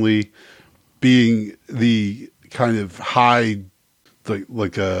certainly being the kind of high,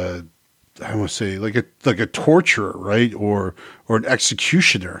 like a torturer, right? Or an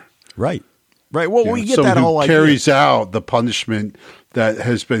executioner. Right. Right. Well, we get that whole idea. Carries out the punishment that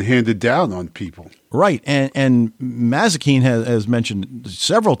has been handed down on people. Right. And Mazikeen has mentioned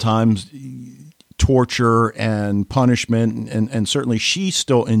several times torture and punishment, and certainly she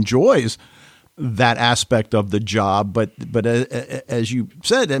still enjoys that aspect of the job. But as you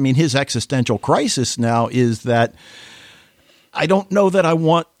said, I mean, his existential crisis now is that I don't know that I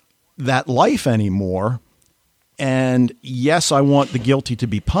want that life anymore. And yes, I want the guilty to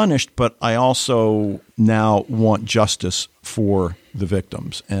be punished, but I also now want justice for the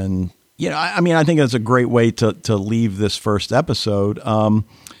victims. And, I think that's a great way to leave this first episode.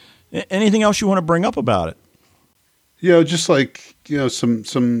 Anything else you want to bring up about it? Just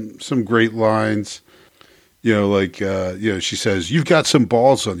some great lines, she says, "You've got some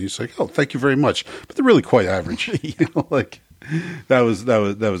balls on you." It's like, "Oh, thank you very much." But they're really quite average. That was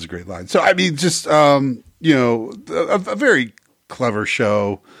a great line. So, I mean, just, a very clever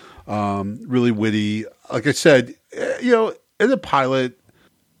show, really witty. Like I said, in the pilot,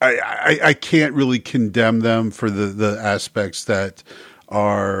 I can't really condemn them for the aspects that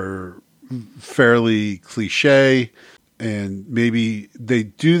are fairly cliche, and maybe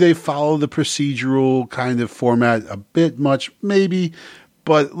they follow the procedural kind of format a bit much, maybe.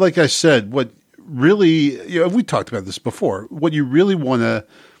 But like I said, what really, we talked about this before. What you really want to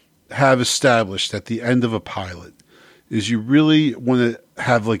have established at the end of a pilot is you really want to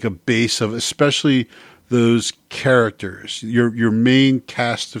have like a base of, especially those characters, your main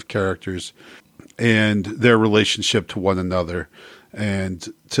cast of characters and their relationship to one another,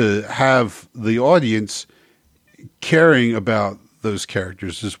 and to have the audience caring about those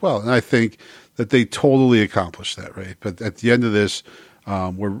characters as well. And I think that they totally accomplished that, right? But at the end of this,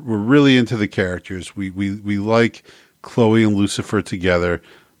 we're really into the characters. We like Chloe and Lucifer together.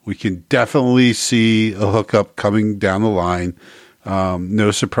 We can definitely see a hookup coming down the line.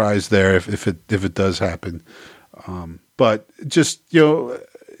 No surprise there if it does happen. But just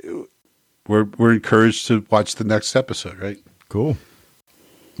we're encouraged to watch the next episode, right? Cool.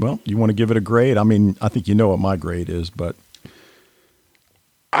 Well, you want to give it a grade? I mean, I think you know what my grade is, but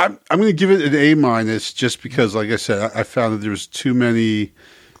I'm going to give it an A- just because, like I said, I found that there was too many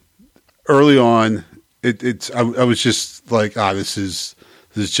early on. I was just like, this is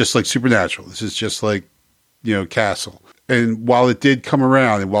just like Supernatural. This is just like, Castle. And while it did come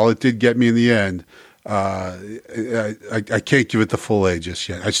around, and while it did get me in the end, I can't give it the full A just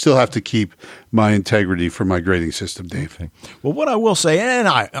yet. I still have to keep my integrity for my grading system, Dave. Okay. Well, what I will say, and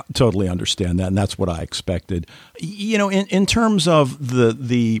I totally understand that, and that's what I expected. In terms of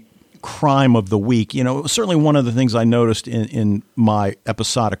the crime of the week, certainly one of the things I noticed in my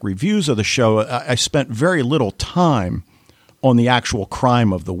episodic reviews of the show, I spent very little time on the actual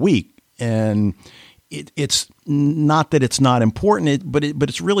crime of the week, and it's not that it's not important, but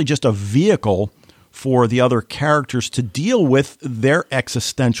it's really just a vehicle for the other characters to deal with their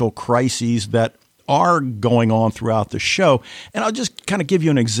existential crises that are going on throughout the show. And I'll just kind of give you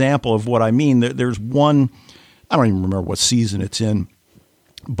an example of what I mean. There's one, I don't even remember what season it's in,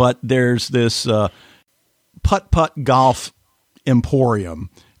 but there's this putt-putt golf emporium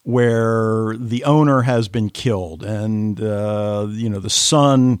where the owner has been killed, and the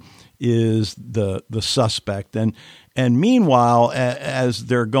son is the suspect. And meanwhile, as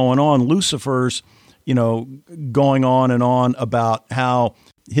they're going on, Lucifer's going on and on about how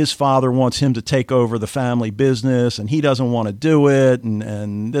his father wants him to take over the family business and he doesn't want to do it,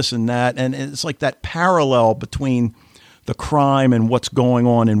 and this and that. And it's like that parallel between the crime and what's going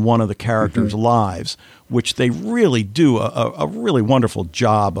on in one of the characters' lives, which they really do a really wonderful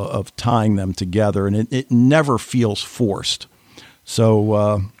job of tying them together, and it never feels forced.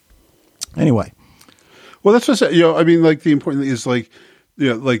 So anyway. Well, that's what I said. I mean, like, the important thing is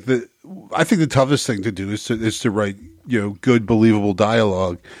I think the toughest thing to do is to write, good, believable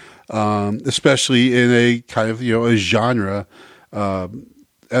dialogue, especially in a kind of, a genre,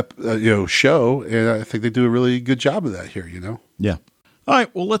 show. And I think they do a really good job of that here, Yeah. All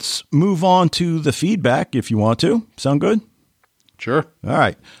right. Well, let's move on to the feedback if you want to. Sound good? Sure. All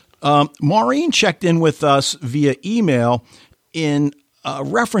right. Maureen checked in with us via email in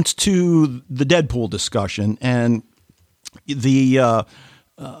reference to the Deadpool discussion and the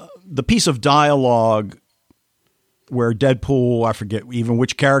piece of dialogue where Deadpool, I forget even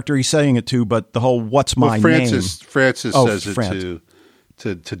which character he's saying it to, but the whole "What's my name?" Francis says it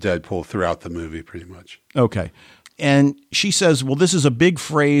to Deadpool throughout the movie, pretty much. Okay, and she says, "Well, this is a big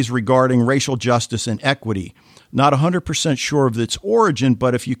phrase regarding racial justice and equity. Not 100% sure of its origin,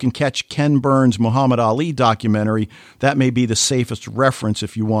 but if you can catch Ken Burns' Muhammad Ali documentary, that may be the safest reference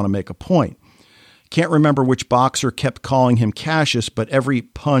if you want to make a point. Can't remember which boxer kept calling him Cassius, but every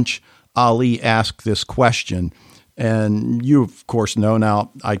punch Ali asked this question." And you, of course, know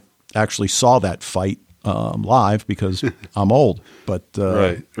now, I actually saw that fight live because I'm old, but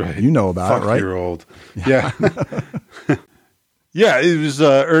right. You know about it, right? You're old. Yeah. Yeah, it was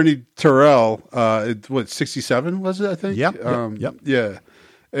Ernie Terrell. 67 was it? I think. Yep. Yeah,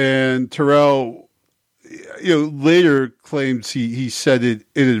 and Terrell, later claims he said it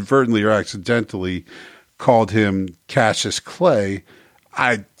inadvertently or accidentally, called him Cassius Clay.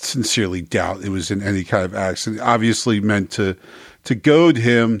 I sincerely doubt it was in any kind of accident. Obviously meant to goad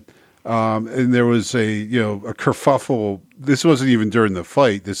him. And there was a kerfuffle. This wasn't even during the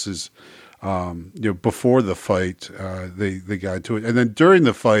fight. This is. Before the fight, they got into it. And then during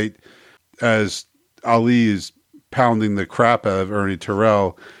the fight, as Ali is pounding the crap out of Ernie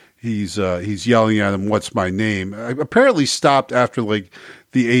Terrell, he's yelling at him, "What's my name?" Apparently stopped after like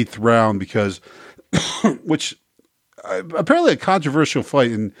the 8th round because, which apparently a controversial fight.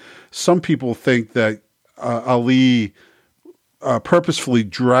 And some people think that Ali purposefully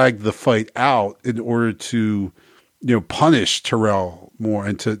dragged the fight out in order to, punish Terrell more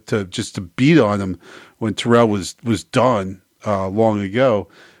and to beat on him when Terrell was done long ago.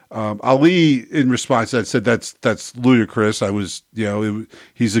 Ali, in response to that, said that's ludicrous.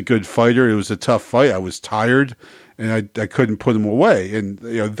 He's a good fighter. It was a tough fight. I was tired, and I couldn't put him away.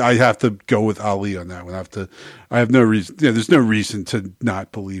 And I have to go with Ali on that one. I have no reason. There's no reason to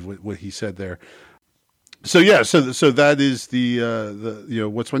not believe what he said there. So that is the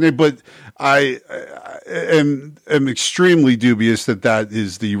what's my name? But I am extremely dubious that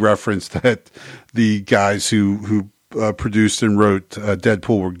is the reference that the guys who produced and wrote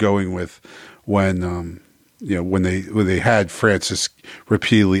Deadpool were going with when they had Francis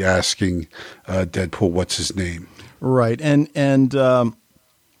repeatedly asking Deadpool what's his name. Right, and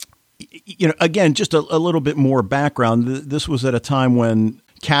again, just a little bit more background. This was at a time when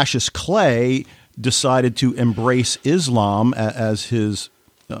Cassius Clay decided to embrace Islam as his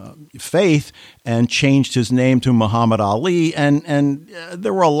faith and changed his name to Muhammad Ali. And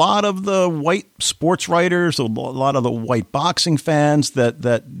there were a lot of the white sports writers, a lot of the white boxing fans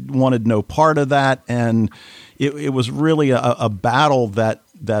that wanted no part of that. And it was really a battle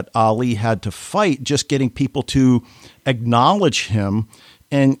that Ali had to fight, just getting people to acknowledge him.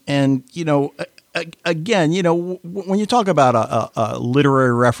 And again, when you talk about a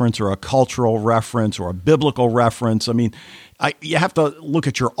literary reference or a cultural reference or a biblical reference, I mean, you have to look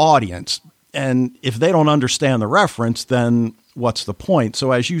at your audience. And if they don't understand the reference, then what's the point?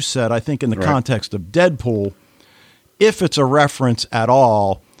 So as you said, I think in the context of Deadpool, if it's a reference at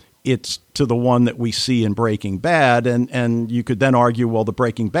all, it's to the one that we see in Breaking Bad. And you could then argue, well, the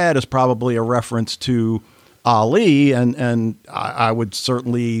Breaking Bad is probably a reference to Ali, and I would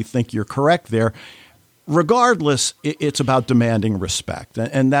certainly think you're correct there. Regardless, it's about demanding respect,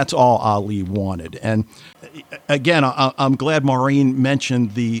 and that's all Ali wanted. And again, I'm glad Maureen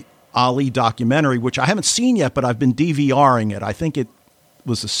mentioned the Ali documentary, which I haven't seen yet, but I've been DVRing it. I think it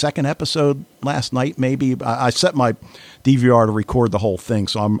was the second episode last night, maybe. I set my DVR to record the whole thing,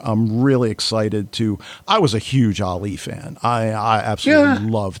 so I'm really excited to. I was a huge Ali fan. I absolutely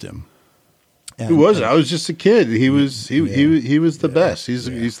loved him. Who was it? I was just a kid. He was the best.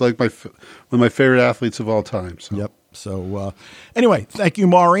 He's like one of my favorite athletes of all time. So. Yep. So anyway, thank you,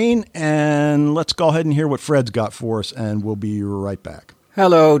 Maureen, and let's go ahead and hear what Fred's got for us, and we'll be right back.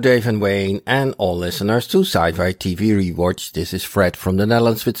 Hello, Dave and Wayne, and all listeners to Sci-Fi TV Rewatch. This is Fred from the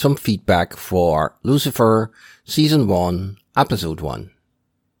Netherlands with some feedback for Lucifer Season 1, Episode 1.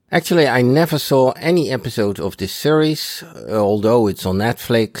 Actually, I never saw any episode of this series, although it's on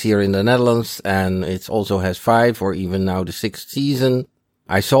Netflix here in the Netherlands, and it also has 5 or even now the 6th season.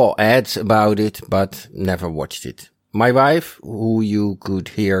 I saw ads about it, but never watched it. My wife, who you could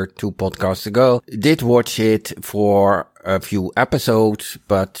hear 2 podcasts ago, did watch it for a few episodes,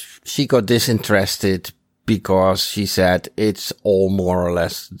 but she got disinterested because she said it's all more or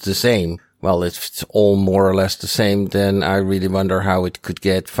less the same. Well, if it's all more or less the same, then I really wonder how it could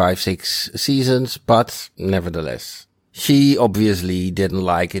get 5-6 seasons, but nevertheless, she obviously didn't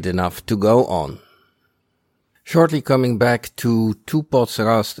like it enough to go on. Shortly coming back to 2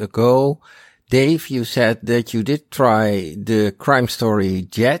 podcasts ago, Dave, you said that you did try the crime story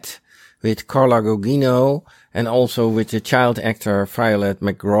Jet with Carla Gugino and also with the child actor Violet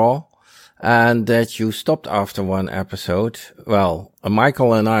McGraw, and that you stopped after 1 episode. Well,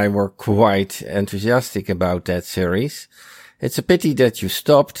 Michael and I were quite enthusiastic about that series. It's a pity that you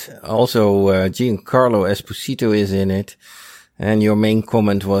stopped. Also, Giancarlo Esposito is in it. And your main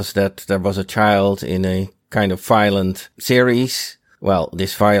comment was that there was a child in a kind of violent series. Well,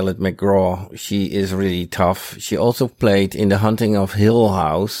 this Violet McGraw, she is really tough. She also played in The Hunting of Hill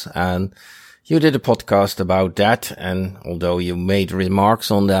House, and you did a podcast about that, and although you made remarks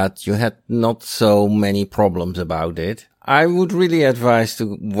on that, you had not so many problems about it. I would really advise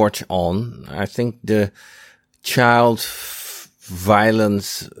to watch on. I think the child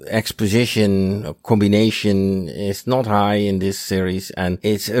violence exposition combination is not high in this series, and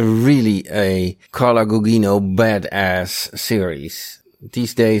it's really a Carla Gugino badass series.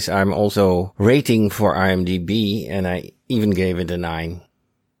 These days I'm also rating for IMDb, and I even gave it a 9.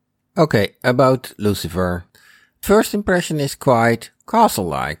 Okay, about Lucifer. First impression is quite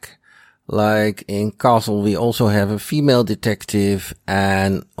Castle-like. Like in Castle we also have a female detective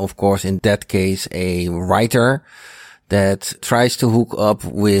and of course in that case a writer that tries to hook up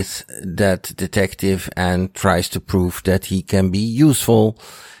with that detective and tries to prove that he can be useful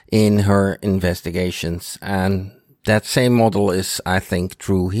in her investigations. And that same model is, I think,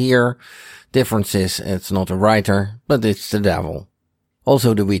 true here. Difference is it's not a writer, but it's the devil.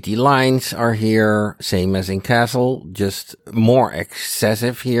 Also the witty lines are here, same as in Castle, just more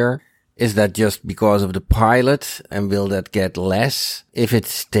excessive here. Is that just because of the pilot, and will that get less if it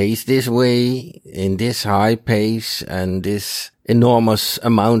stays this way, in this high pace and this enormous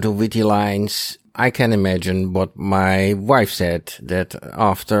amount of witty lines? I can imagine what my wife said, that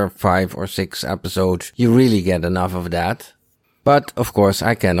after 5 or 6 episodes, you really get enough of that. But of course,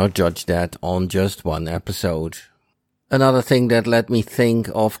 I cannot judge that on just one episode. Another thing that let me think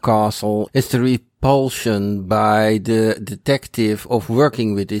of Castle is the repulsion by the detective of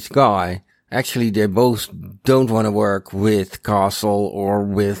working with this guy. Actually, they both don't want to work with Castle or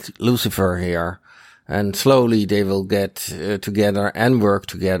with Lucifer here. And slowly they will get together and work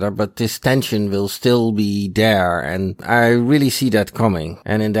together, but this tension will still be there. And I really see that coming.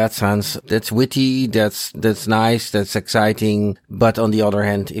 And in that sense, that's witty, that's nice, that's exciting. But on the other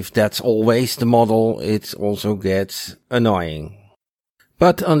hand, if that's always the model, it also gets annoying.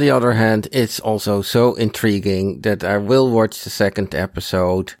 But on the other hand, it's also so intriguing that I will watch the second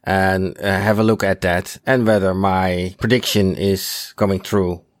episode and have a look at that and whether my prediction is coming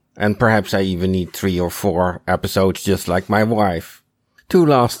true. And perhaps I even need 3 or 4 episodes just like my wife. 2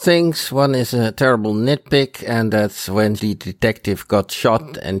 last things. One is a terrible nitpick, and that's when the detective got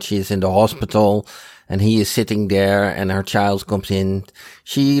shot and she's in the hospital and he is sitting there and her child comes in.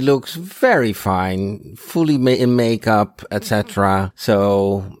 She looks very fine, fully in makeup, etc.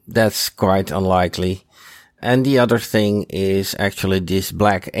 So that's quite unlikely. And the other thing is actually this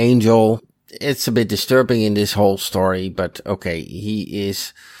Black Angel. It's a bit disturbing in this whole story, but okay, he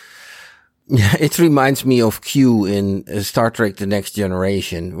is... It reminds me of Q in Star Trek The Next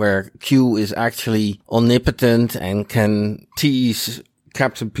Generation, where Q is actually omnipotent and can tease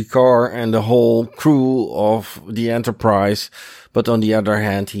Captain Picard and the whole crew of the Enterprise. But on the other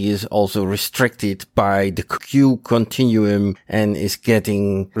hand, he is also restricted by the Q continuum and is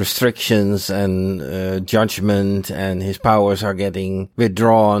getting restrictions and judgment, and his powers are getting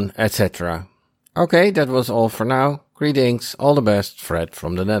withdrawn, etc. Okay, that was all for now. Greetings, all the best, Fred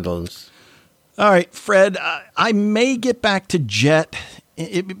from the Netherlands. All right, Fred, I may get back to Jet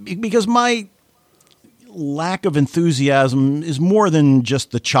because my lack of enthusiasm is more than just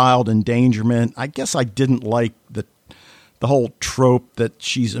the child endangerment. I guess I didn't like the whole trope that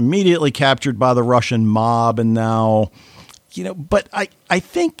she's immediately captured by the Russian mob and now, but I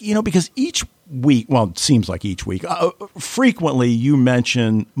think, because each week, well, it seems like each week, frequently you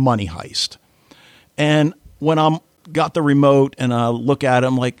mention Money Heist. And when I'm got the remote and I look at it,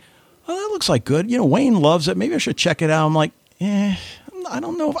 I'm like, oh, that looks like good. Wayne loves it. Maybe I should check it out. I'm like, I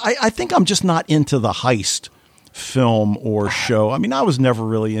don't know. I think I'm just not into the heist film or show. I mean, I was never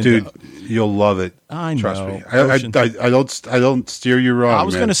really into. Dude, you'll love it. I know. Trust me. I don't steer you wrong. I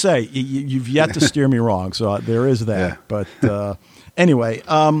was going to say you've yet to steer me wrong. So there is that. Yeah. But anyway,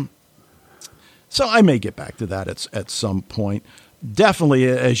 so I may get back to that at some point. Definitely,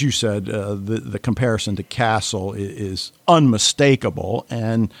 as you said, the comparison to Castle is unmistakable.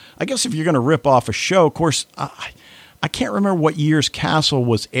 And I guess if you're going to rip off a show, of course, I can't remember what years Castle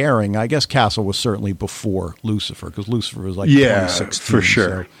was airing. I guess Castle was certainly before Lucifer, because Lucifer was like 2016. For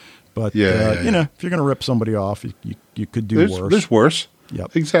sure. So, but, if you're going to rip somebody off, you could do worse. There's worse.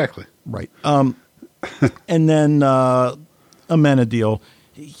 Yep. Exactly. Right. And then Amenadiel.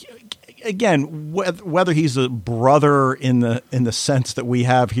 Again, whether he's a brother in the sense that we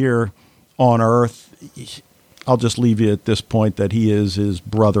have here on Earth, I'll just leave you at this point that he is his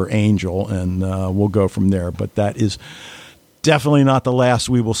brother angel, and we'll go from there. But that is definitely not the last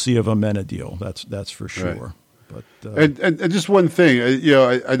we will see of Amenadiel. That's for sure. Right. But and just one thing,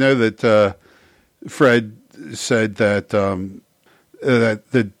 I know that Fred said that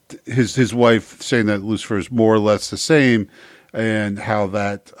that his wife saying that Lucifer is more or less the same, and how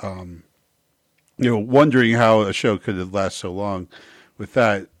that. Wondering how a show could last so long with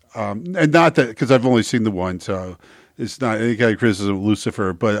that. And not that, because I've only seen the one, so it's not any kind of criticism of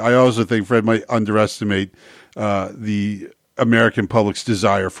Lucifer, but I also think Fred might underestimate the American public's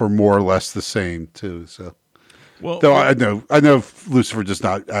desire for more or less the same, too. So, though I know Lucifer does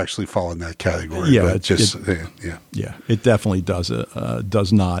not actually fall in that category. Yeah, but it definitely does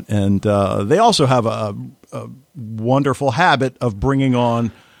not. And they also have a wonderful habit of bringing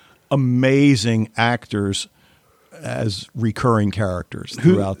on amazing actors as recurring characters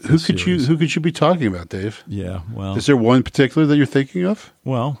throughout the series. Who could you be talking about, Dave? Yeah, well, is there one particular that you're thinking of?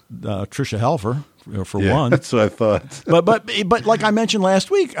 Well, Tricia Helfer for one. That's what I thought. but like I mentioned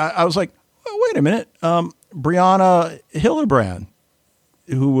last week, I was like, oh, wait a minute, Brianna Hildebrand,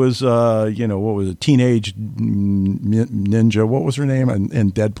 who was what was it, teenage ninja? What was her name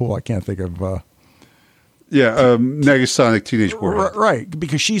in Deadpool? I can't think of. Negasonic Teenage Warhead. Right,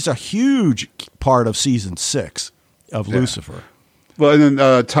 because she's a huge part of season 6 of Lucifer. Well, and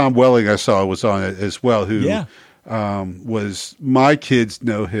then Tom Welling I saw was on it as well, who was, my kids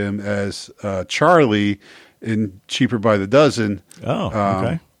know him as Charlie in Cheaper by the Dozen. Oh,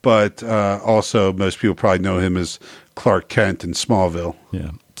 okay. But also most people probably know him as Clark Kent in Smallville.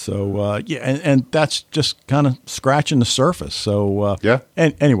 Yeah. So, and that's just kind of scratching the surface. So,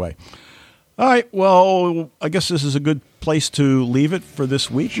 And anyway. All right. Well, I guess this is a good place to leave it for this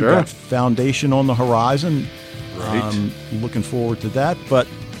week. Sure. We've got Foundation on the horizon. Right. Looking forward to that. But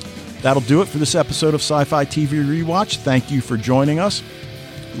that'll do it for this episode of Sci-Fi TV Rewatch. Thank you for joining us.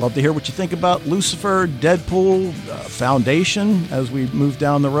 Love to hear what you think about Lucifer, Deadpool, Foundation as we move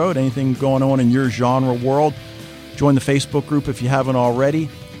down the road. Anything going on in your genre world. Join the Facebook group if you haven't already.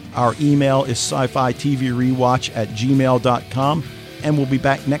 Our email is sci-fi-tvrewatch@gmail.com. And we'll be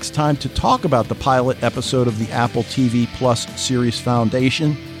back next time to talk about the pilot episode of the Apple TV Plus series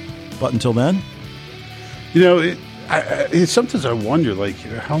Foundation. But until then... sometimes I wonder, like,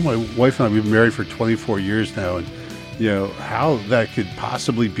 how my wife and I, we've been married for 24 years now, and, how that could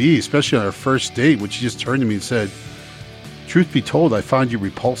possibly be, especially on our first date, when she just turned to me and said, truth be told, I find you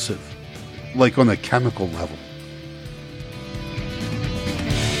repulsive, like on a chemical level.